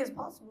As don't early as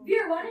possible.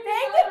 Veer, why don't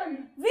Thank you you, tell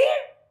them? Veer.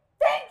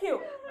 Thank you.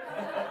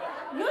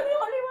 You're the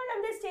only one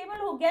on this table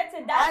who gets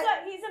it.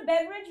 He's a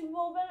beverage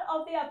mogul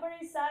of the Upper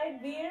East Side.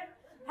 Veer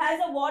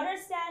has a water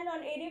stand on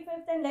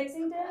 85th and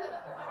Lexington,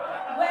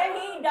 where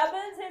he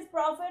doubles his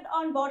profit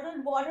on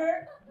bottled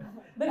water.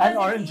 And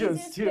orange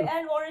juice, too.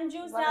 And orange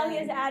juice now he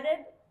has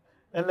added.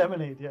 And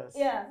lemonade, yes.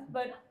 Yeah,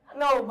 but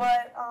No,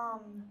 but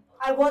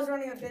I was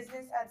running a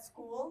business at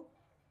school.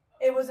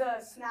 It was a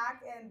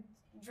snack and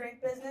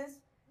drink business.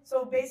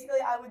 So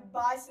basically, I would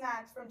buy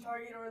snacks from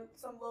Target or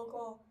some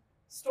local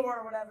store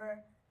or whatever,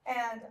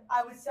 and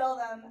I would sell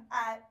them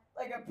at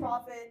like a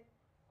profit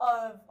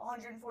of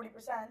 140%.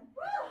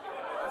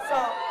 So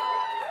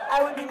I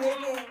would be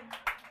making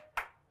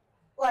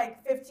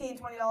like $15,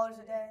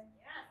 $20 a day.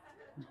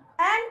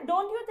 and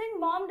don't you think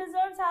mom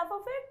deserves half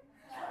of it?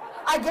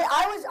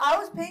 I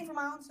was paying for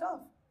my own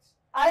stuff.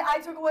 I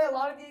took away a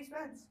lot of the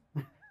expense.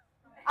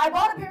 I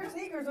bought a pair of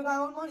sneakers with my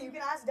own money. You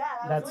can ask Dad.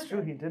 I was That's with true.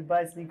 him. He did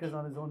buy sneakers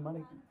on his own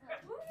money.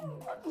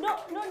 No.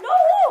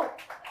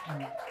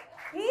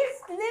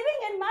 He's living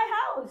in my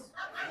house.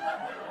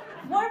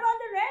 What about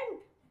the rent?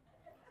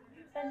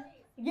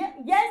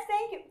 Yes,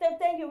 thank you.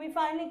 Thank you. We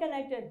finally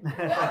connected.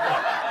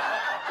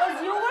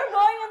 Because you were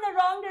going in the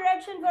wrong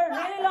direction for a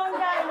really long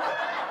time.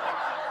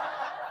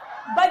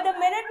 But the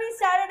minute we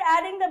started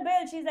adding the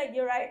bill, she's like,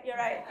 you're right.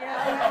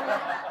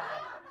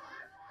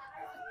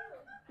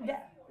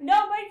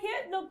 No, but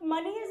here, look,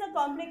 money is a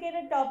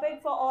complicated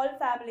topic for all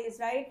families,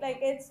 right? Like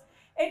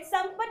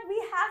but we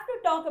have to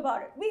talk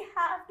about it. We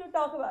have to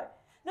talk about it.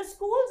 The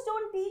schools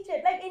don't teach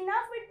it. Like,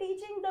 enough with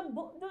teaching the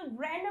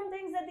random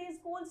things that these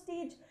schools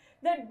teach.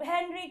 That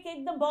Henry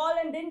kicked the ball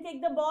and didn't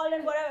kick the ball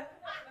and whatever.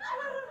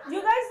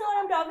 You guys know what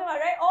I'm talking about,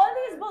 right? All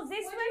these books, they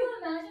Would swing. you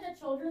imagine a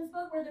children's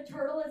book where the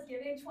turtle is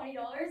giving $20?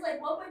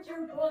 Like, what would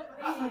your book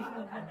be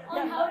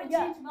on how to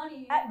teach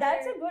money?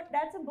 That's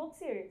a book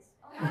series.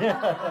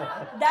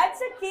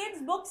 That's a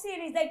kid's book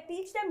series. Like,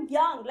 teach them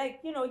young. Like,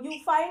 you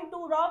find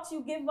 2 rocks,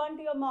 you give 1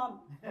 to your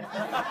mom.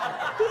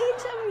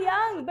 Teach them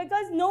young,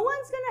 because no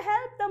one's gonna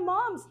help the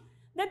moms.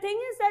 The thing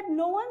is that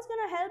no one's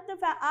gonna help the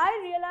I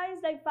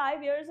realized like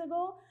 5 years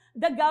ago,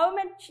 the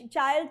government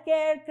child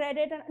care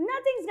credit, and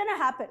nothing's gonna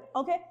happen,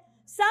 okay?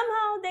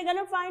 Somehow they're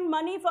gonna find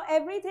money for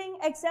everything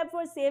except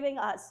for saving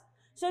us.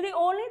 So the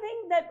only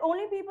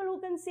people who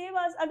can save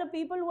us are the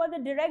people who are the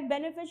direct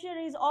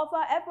beneficiaries of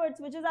our efforts,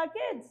 which is our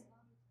kids.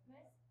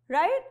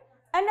 Right?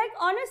 And like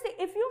honestly,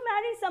 if you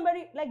marry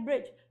somebody like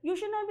Bridge, you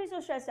should not be so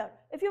stressed out.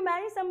 If you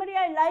marry somebody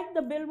I like,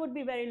 the bill would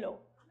be very low.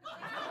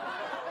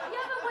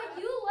 Yeah, but what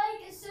you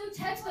like is so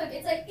textbook.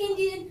 It's like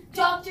Indian,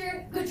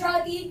 doctor,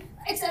 Gujarati,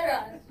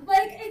 etc.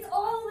 Like, it's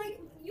all like,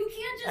 you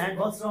can't just... And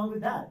what's wrong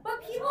with that?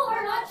 But people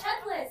are not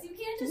checklists. You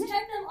can't just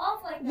check them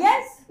off like that.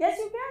 Yes, yes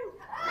you can.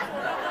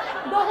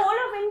 The whole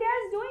of India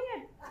is doing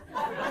it.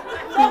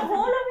 The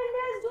whole of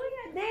India is doing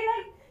it.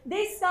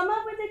 They come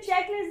up with a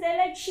checklist. They're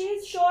like,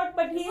 she's short,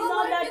 but he's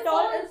not that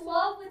tall. Fall in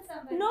love with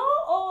somebody. No,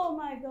 oh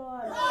my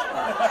God.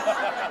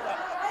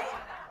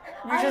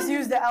 You just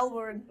used the L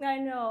word. I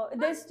know.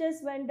 This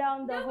just went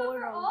down the No, whole but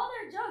for road. all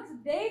their jokes,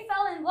 they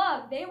fell in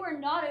love. They were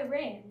not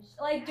arranged.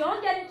 Like,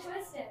 don't get it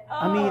twisted.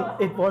 I mean,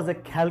 it was a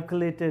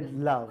calculated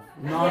love,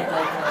 not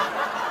like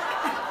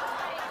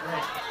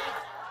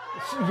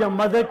your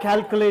mother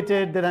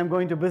calculated that I'm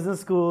going to business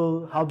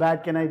school, how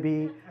bad can I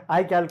be?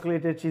 I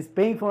calculated she's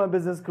paying for my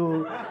business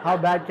school, how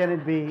bad can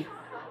it be?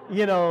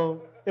 You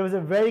know, it was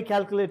a very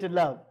calculated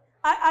love.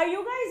 Are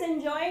you guys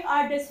enjoying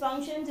our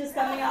dysfunction just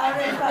coming out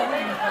in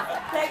public?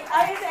 Like,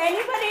 is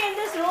anybody in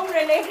this room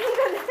relating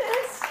to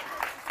this?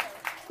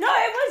 No,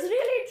 it was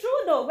really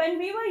true though. When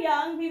we were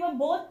young, we were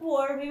both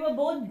poor, we were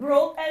both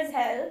broke as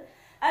hell.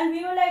 And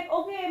we were like,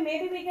 okay,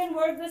 maybe we can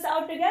work this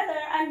out together.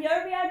 And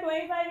here we are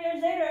 25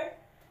 years later.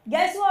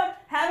 Guess what?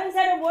 Haven't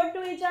said a word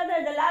to each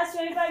other. The last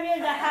 25 years,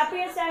 the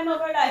happiest time of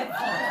our life.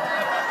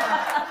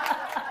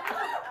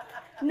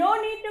 No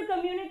need to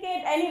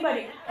communicate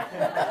anybody.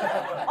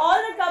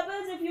 All the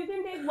couples, if you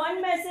can take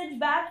one message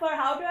back for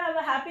how to have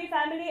a happy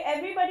family,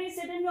 everybody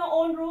sit in your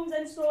own rooms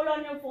and scroll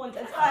on your phones.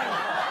 It's fine.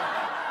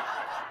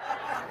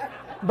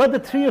 But the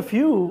three of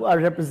you are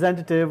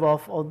representative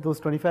of all those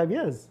 25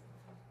 years.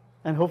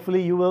 And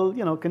hopefully you will,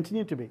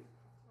 continue to be.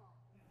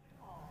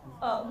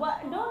 Don't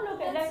look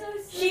at That's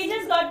that. so She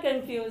just got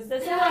confused.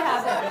 This is what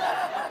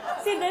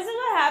happened. See, this is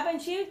what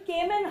happened. She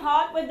came in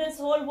hot with this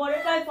whole what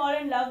if I fall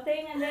in love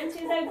thing, and then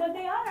she's like, but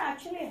they are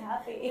actually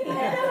happy. This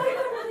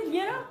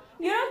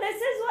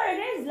is what it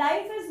is.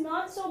 Life is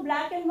not so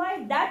black and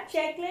white. That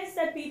checklist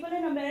that people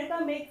in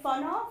America make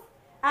fun of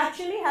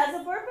actually has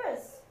a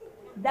purpose.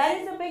 That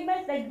is a big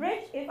mess. Like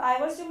Bridge, if I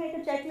was to make a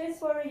checklist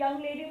for a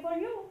young lady for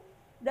you,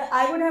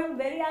 I would have a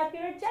very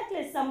accurate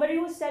checklist. Somebody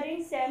who's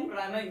studying STEM. But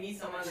I might meet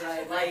someone that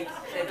I like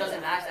that doesn't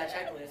match that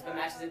checklist, but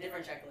matches a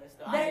different checklist.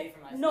 So I made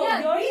for myself. No,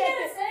 Yeah, your we didn't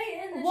checklist. say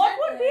in the What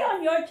would be checklist.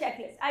 on your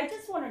checklist? I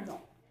just want to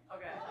know.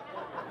 Okay.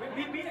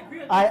 We agree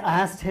with I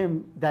asked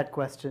him that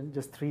question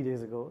just 3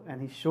 days ago,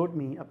 and he showed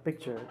me a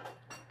picture.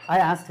 I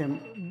asked him,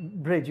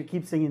 Bridge, you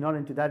keep saying you're not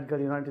into that girl,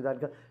 you're not into that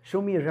girl.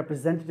 Show me a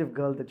representative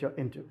girl that you're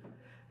into.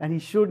 And he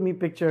showed me a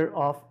picture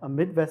of a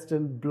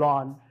Midwestern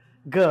blonde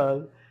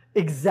girl,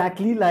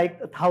 exactly like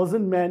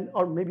 1,000 men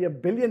or maybe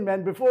 1 billion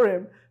men before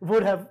him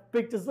would have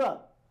picked us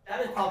up.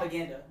 That is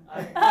propaganda.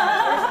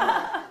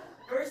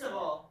 First of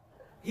all,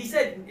 he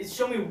said,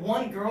 show me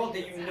one girl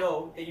that you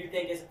know that you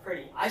think is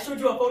pretty. I showed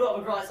you a photo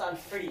of a girl I thought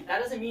was pretty. That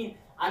doesn't mean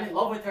I'm in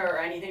love with her or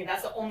anything.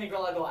 That's the only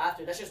girl I go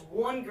after. That's just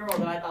one girl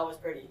that I thought was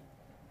pretty.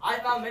 I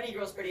found many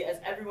girls pretty, as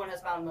everyone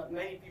has found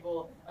many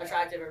people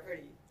attractive or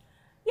pretty.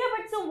 Yeah,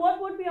 but so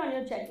what would be on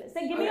your checklist?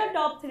 Like, give me your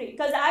top 3,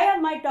 because I have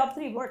my top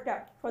 3 worked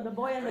out for the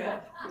boy and the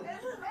girl.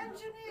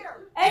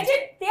 Engineer.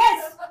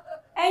 Yes,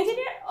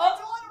 engineer. Oh,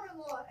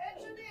 Daughter-in-law,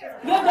 engineer.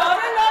 your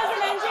daughter-in-law is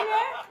an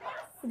engineer.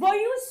 Were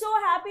you so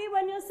happy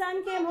when your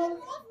son came home? In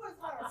love with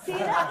her. See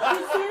that?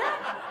 You see that?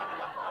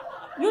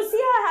 You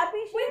see how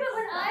happy she Wait, is?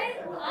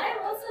 but I'm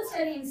also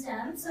studying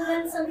STEM, so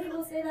then some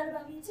people say that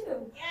about me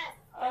too. Yes.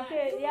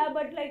 Okay, yeah,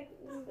 but like,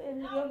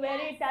 you're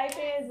very type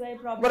A is very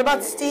problematic. What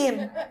about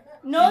STEAM?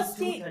 No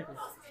steam?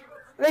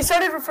 They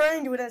started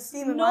referring to it as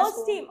STEAM in my No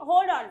school. steam.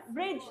 Hold on,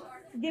 Bridge.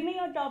 Give me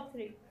your top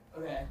 3.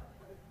 Okay.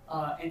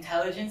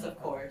 Intelligence, of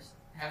course.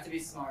 Have to be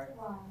smart.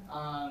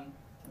 Wow.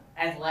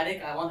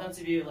 Athletic. I want them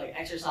to be like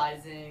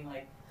exercising,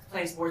 like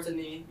playing sports with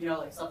me.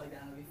 Like stuff like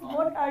that. Would be fun.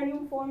 What are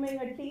you forming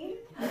a team?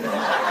 It's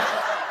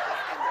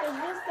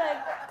just like.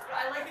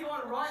 I like to go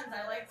on runs.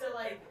 I like to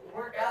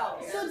work out.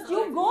 So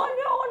you go on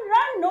your own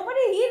run.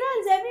 He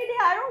runs every day.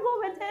 I don't go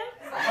with him.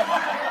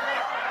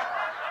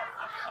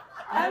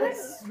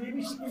 Alex,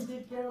 maybe she can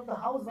take care of the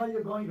house while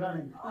you're going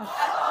running.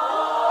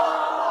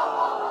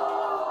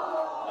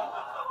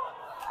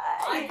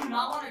 I do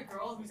not want a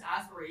girl whose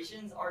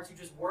aspirations are to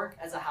just work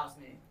as a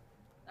housemaid.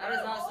 That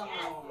is not something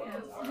I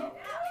want.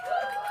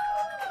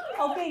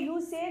 Okay, you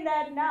say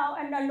that now,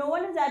 and no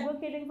one is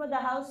advocating for the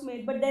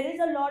housemaid, but there is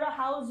a lot of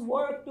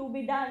housework to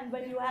be done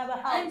when you have a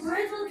And house.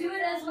 Bridge will do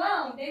it as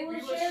well. They will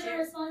We will share the Or we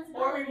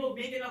responsibility. will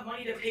make enough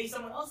money to pay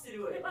someone else to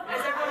do it, as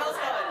everyone else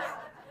does.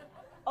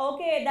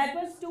 Okay, that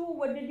was 2.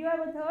 What did you have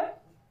a third?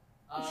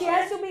 She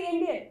has to be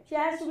Indian. She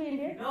has to be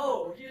Indian.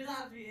 No, she doesn't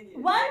have to be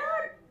Indian. Why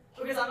not?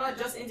 Because I'm not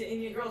just into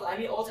Indian girls. I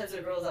meet all types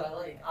of girls that I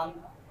like.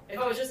 if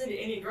I was just into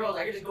Indian girls,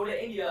 I could just go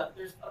to India.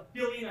 There's a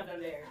billion of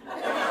them there. A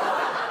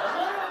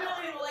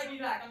billion will like me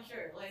back, I'm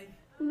sure. Like.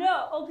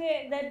 No,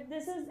 okay,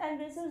 this is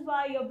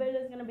why your bill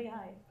is gonna be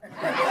high.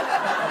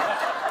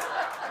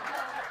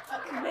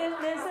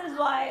 this is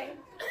why.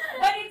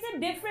 But it's a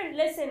different,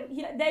 listen,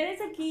 there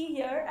is a key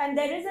here, and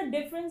there is a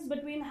difference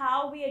between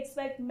how we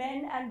expect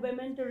men and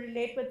women to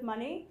relate with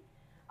money.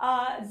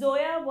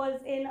 Zoya was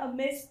in a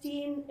Miss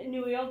Teen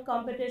New York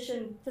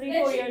competition 3-4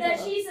 years ago. That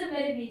she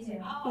submitted me to.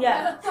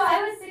 Yeah. So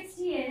I was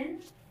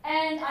 16,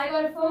 and I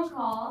got a phone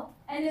call,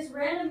 and this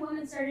random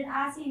woman started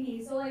asking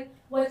me, so like,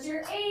 what's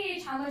your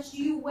age? How much do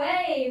you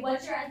weigh?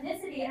 What's your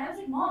ethnicity? And I was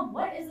like, Mom,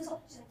 what is this?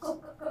 She's like,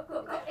 go,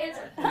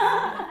 answer. And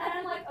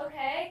I'm like,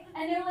 okay.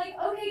 And they're like,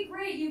 okay,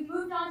 great, you've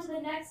moved on to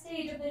the next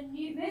stage of the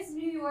Miss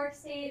New York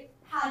State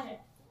pageant.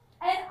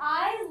 And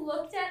I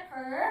looked at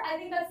her. I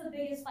think that's the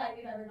biggest fight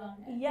we've ever done.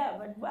 Yeah,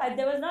 but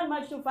there was not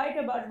much to fight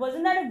about.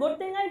 Wasn't that a good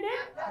thing I did?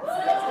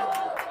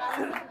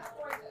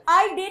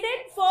 I did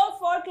it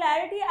for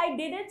clarity. I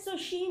did it so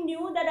she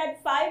knew that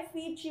at 5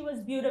 feet she was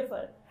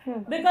beautiful.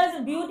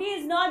 Because beauty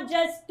is not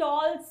just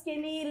tall,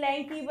 skinny,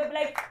 lanky, but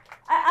like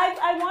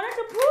I wanted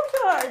to prove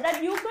to her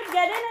that you could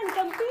get in and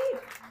compete.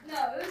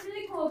 No, it was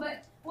really cool.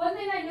 But one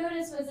thing I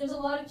noticed was there's a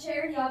lot of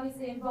charity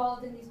obviously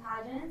involved in these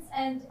pageants.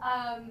 And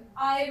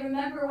I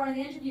remember one of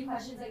the interview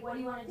questions, like, what do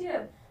you want to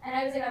do? And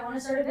I was like, I want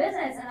to start a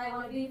business and I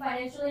want to be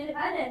financially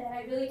independent and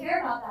I really care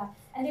about that.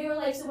 And they were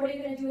like, so what are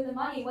you going to do with the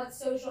money? What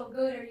social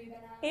good are you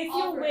going to If you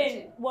offer win,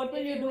 to? what will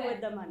If you do win.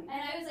 with the money?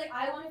 And I was like,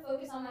 I want to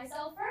focus on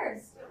myself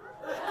first.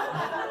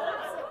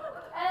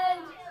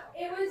 And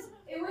it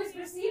was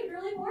received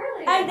really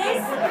poorly. And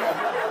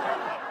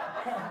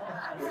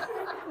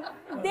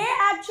they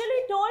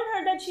actually told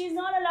her that she's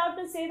not allowed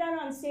to say that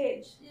on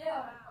stage.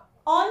 Yeah.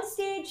 On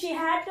stage, she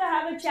had to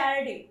have a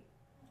charity.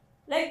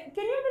 Like,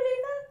 can you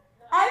believe that?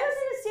 I was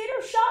in a state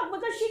of shock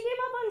because she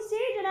came up on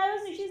stage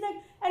and she's like,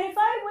 and if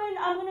I win,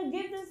 I'm going to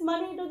give this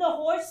money to the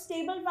Horse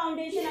Stable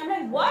Foundation. I'm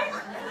like, what?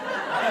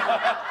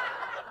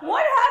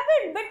 What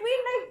happened between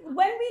like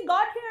when we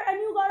got here and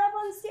you got up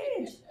on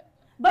stage?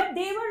 But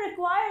they were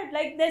required,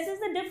 like this is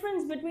the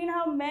difference between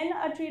how men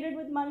are treated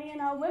with money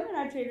and how women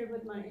are treated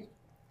with money.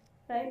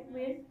 Right,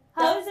 Wade?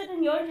 How is it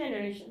in your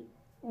generation?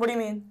 What do you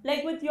mean?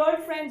 Like with your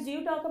friends, do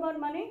you talk about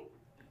money?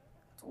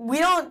 We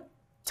don't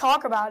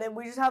talk about it.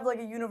 We just have like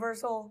a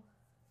universal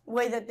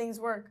way that things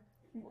work.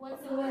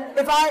 What's the word?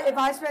 If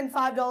I spend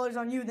 $5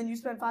 on you, then you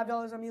spend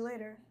 $5 on me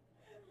later.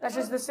 That's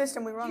just the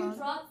system we run Do you on.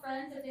 drop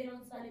friends if they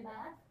don't spend it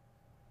back?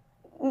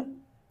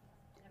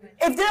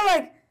 If they're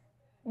like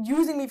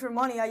using me for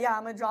money, yeah,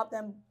 I'm gonna drop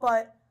them.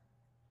 But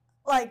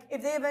like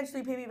if they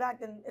eventually pay me back,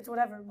 then it's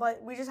whatever.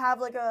 But we just have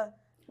like a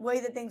way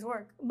that things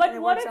work. But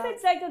and what works if out.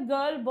 it's like a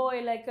girl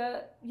boy, like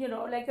a, you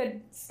know, like a,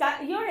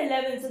 you're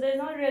 11, so there's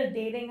not real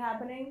dating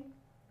happening?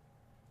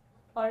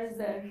 Or is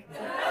there?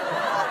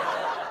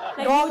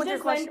 Like Go on you with your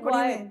just question. went What do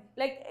you quiet. mean?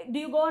 Like, do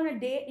you go on a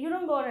date? You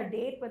don't go on a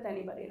date with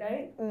anybody,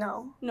 right?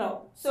 No.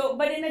 No. So,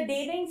 but in a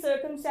dating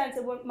circumstance,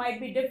 it might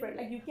be different.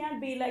 Like, you can't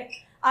be like,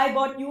 I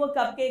bought you a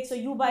cupcake, so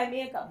you buy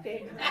me a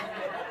cupcake.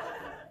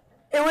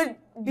 It would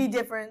be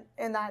different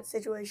in that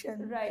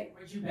situation. Right.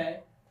 Would you pay?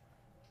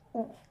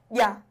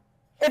 Yeah.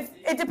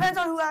 It depends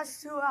on who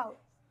asks who out.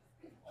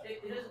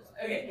 It is,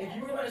 okay, if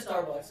you were going to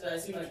Starbucks, I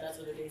assume like that's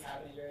what the dates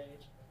happen at your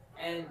age,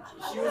 and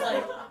she was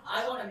like,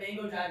 I want a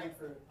mango dragon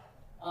fruit,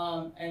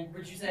 and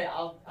would you say,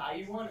 I'll buy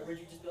you one, or would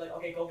you just be like,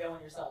 okay, go get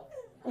one yourself?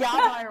 Yeah,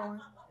 I'll buy her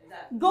one.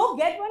 Exactly. Go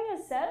get one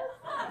yourself?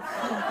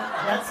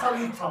 That's how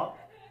you talk.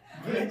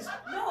 Bitch.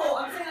 No,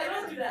 I'm saying I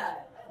don't do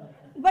that.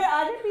 But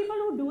are there people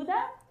who do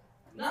that?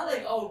 Not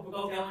like, oh,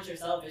 go get one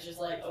yourself. It's just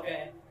like,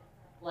 okay,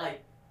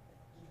 like,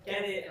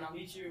 get it, and I'll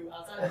meet you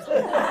outside or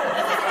something.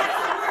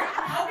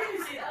 How can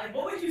you say that? Like,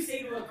 what would you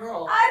say to a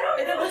girl? I don't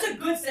And then know. what's a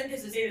good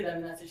sentence to say to them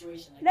in that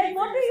situation? Like, pay for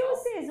what do you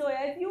yourself? say, Zoya?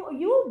 If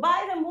you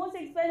buy the most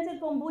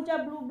expensive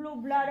kombucha, blue,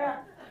 blah,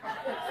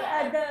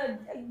 at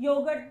the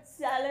yogurt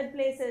salad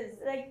places,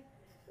 like,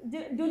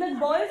 do the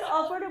boys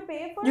offer to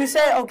pay for You it?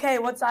 say, okay,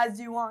 what size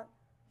do you want?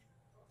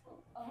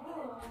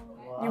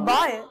 Oh. You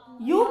buy it.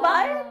 You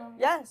buy it?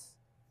 Yes.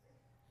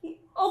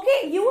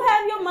 Okay, you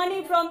have your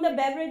money from the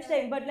beverage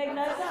thing, but like,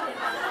 that's not.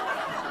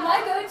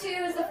 My go-to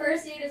is the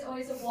first date is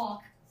always a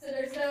walk. So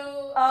there's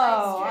no.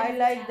 Oh, I strings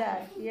like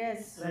attached. that.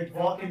 Yes. Like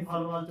walk in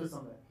Palo Alto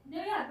somewhere. No,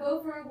 yeah,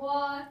 go for a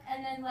walk,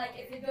 and then like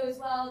if it goes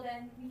well,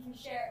 then we can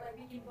share. Like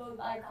we can both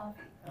buy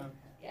coffee. Okay.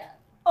 Yeah.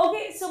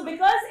 Okay, so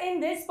because in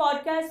this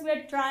podcast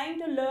we're trying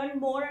to learn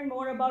more and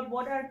more about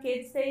what our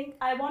kids think,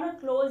 I want to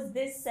close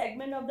this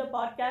segment of the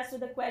podcast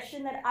with a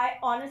question that I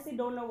honestly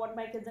don't know what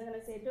my kids are going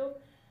to say to.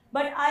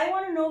 But I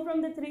want to know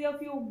from the three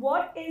of you,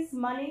 what is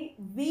money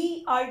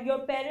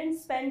your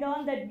parents spend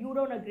on that you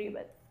don't agree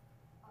with?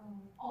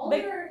 All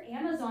But- your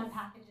Amazon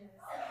packages.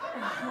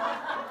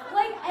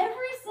 Like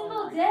every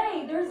single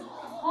day, there's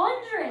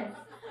hundreds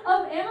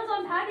of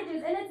Amazon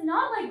packages, and it's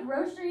not like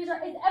groceries.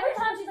 It's every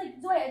time she's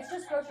like, Zoya, it's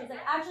just groceries.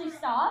 Like, actually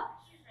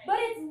stop. But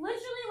it's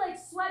literally like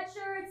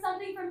sweatshirts,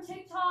 something from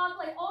TikTok,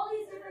 like all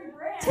these different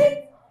brands.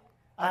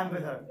 I'm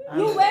with her.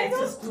 You with her. went It's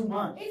to- just too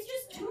much. It's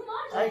just too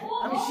much. I the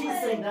whole mean, she's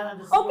moment. saying that. I'm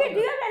just. Okay, do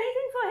you have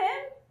anything for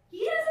him?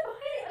 He doesn't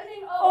buy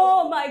anything.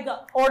 Oh my god.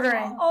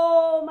 Ordering.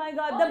 Oh my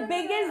god. Oh The my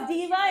biggest gosh.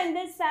 diva in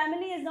this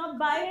family is not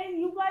buying.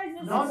 You guys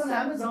just. Not on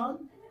Amazon.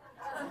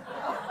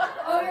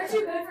 Oh, you're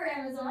too good for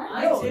Amazon.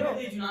 I No,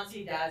 typically do not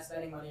see dad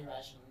spending money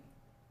irrationally.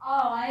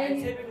 Oh, I I.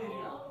 typically do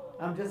not.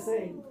 I'm just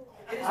saying.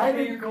 It is I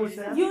very didn't coach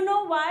crazy. them. You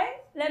know why?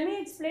 Let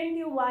me explain to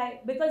you why.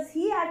 Because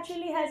he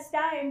actually has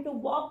time to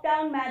walk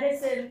down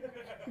Madison,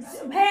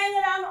 hang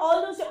around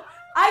all those.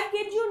 I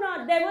kid you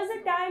not. There was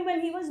a time when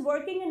he was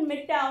working in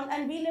Midtown,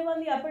 and we live on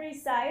the Upper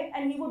East Side,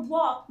 and he would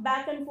walk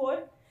back and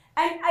forth.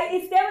 And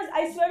if there was,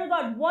 I swear to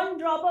God, one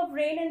drop of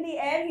rain in the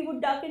air, he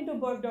would duck into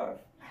Bergdorf.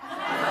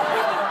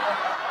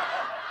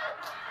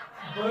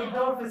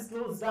 Bergdorf is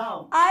closed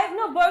down.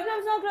 No,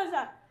 Bergdorf's not closed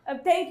down.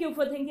 Thank you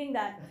for thinking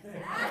that.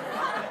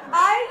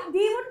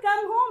 He would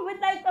come home with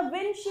like a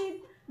wind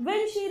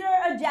sheeter,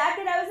 a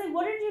jacket. I was like,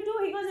 what did you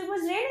do? He goes, it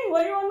was raining.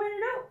 What do you want me to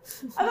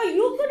do? I go,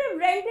 you could have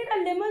rented a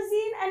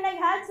limousine and like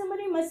had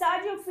somebody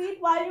massage your feet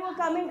while you were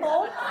coming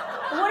home.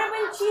 It would have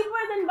been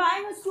cheaper than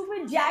buying a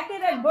stupid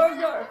jacket at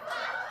Bergdorf.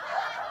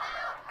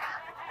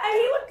 And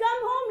he would come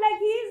home like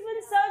he's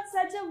been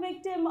such a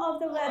victim of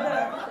the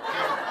weather.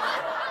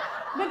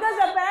 Because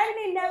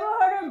apparently never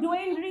heard of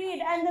Dwayne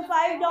Reed and the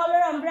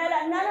 $5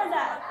 umbrella, none of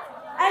that.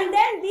 And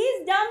then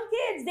these dumb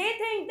kids, they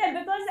think that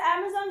because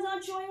Amazon's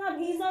not showing up,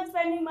 he's not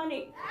spending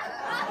money.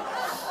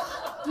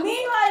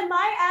 Meanwhile,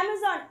 my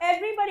Amazon,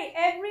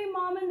 every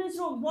mom in this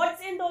room,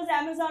 what's in those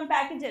Amazon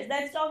packages?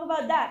 Let's talk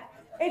about that.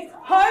 It's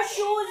her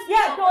shoes,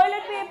 yeah,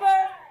 toilet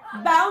paper,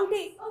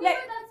 Bounty. Okay, Like,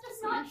 but that's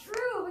just not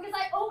true because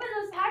I open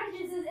those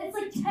packages and it's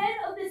like 10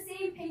 of the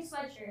same pink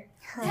sweatshirt.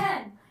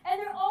 10. And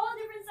they're all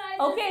different sizes.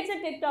 okay, it's a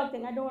TikTok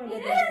thing. I don't want to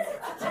It get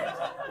there.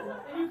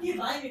 is. And you keep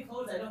buying me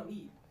clothes I don't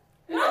need.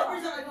 And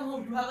every time I come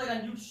home, you have like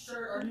a new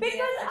shirt or new Because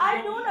pants that I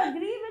you don't need.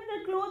 agree with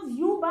the clothes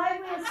you buy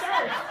for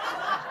yourself.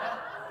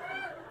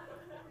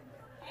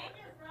 And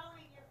you're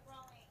growing.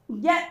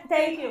 Yeah,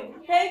 thank you.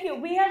 Thank you.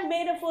 We have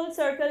made a full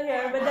circle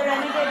here with the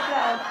Renegade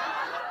Crowd.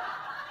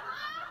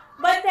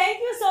 But thank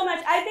you so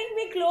much. I think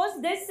we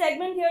close this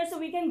segment here so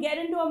we can get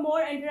into a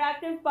more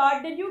interactive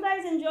part. Did you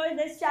guys enjoy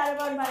this chat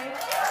about money?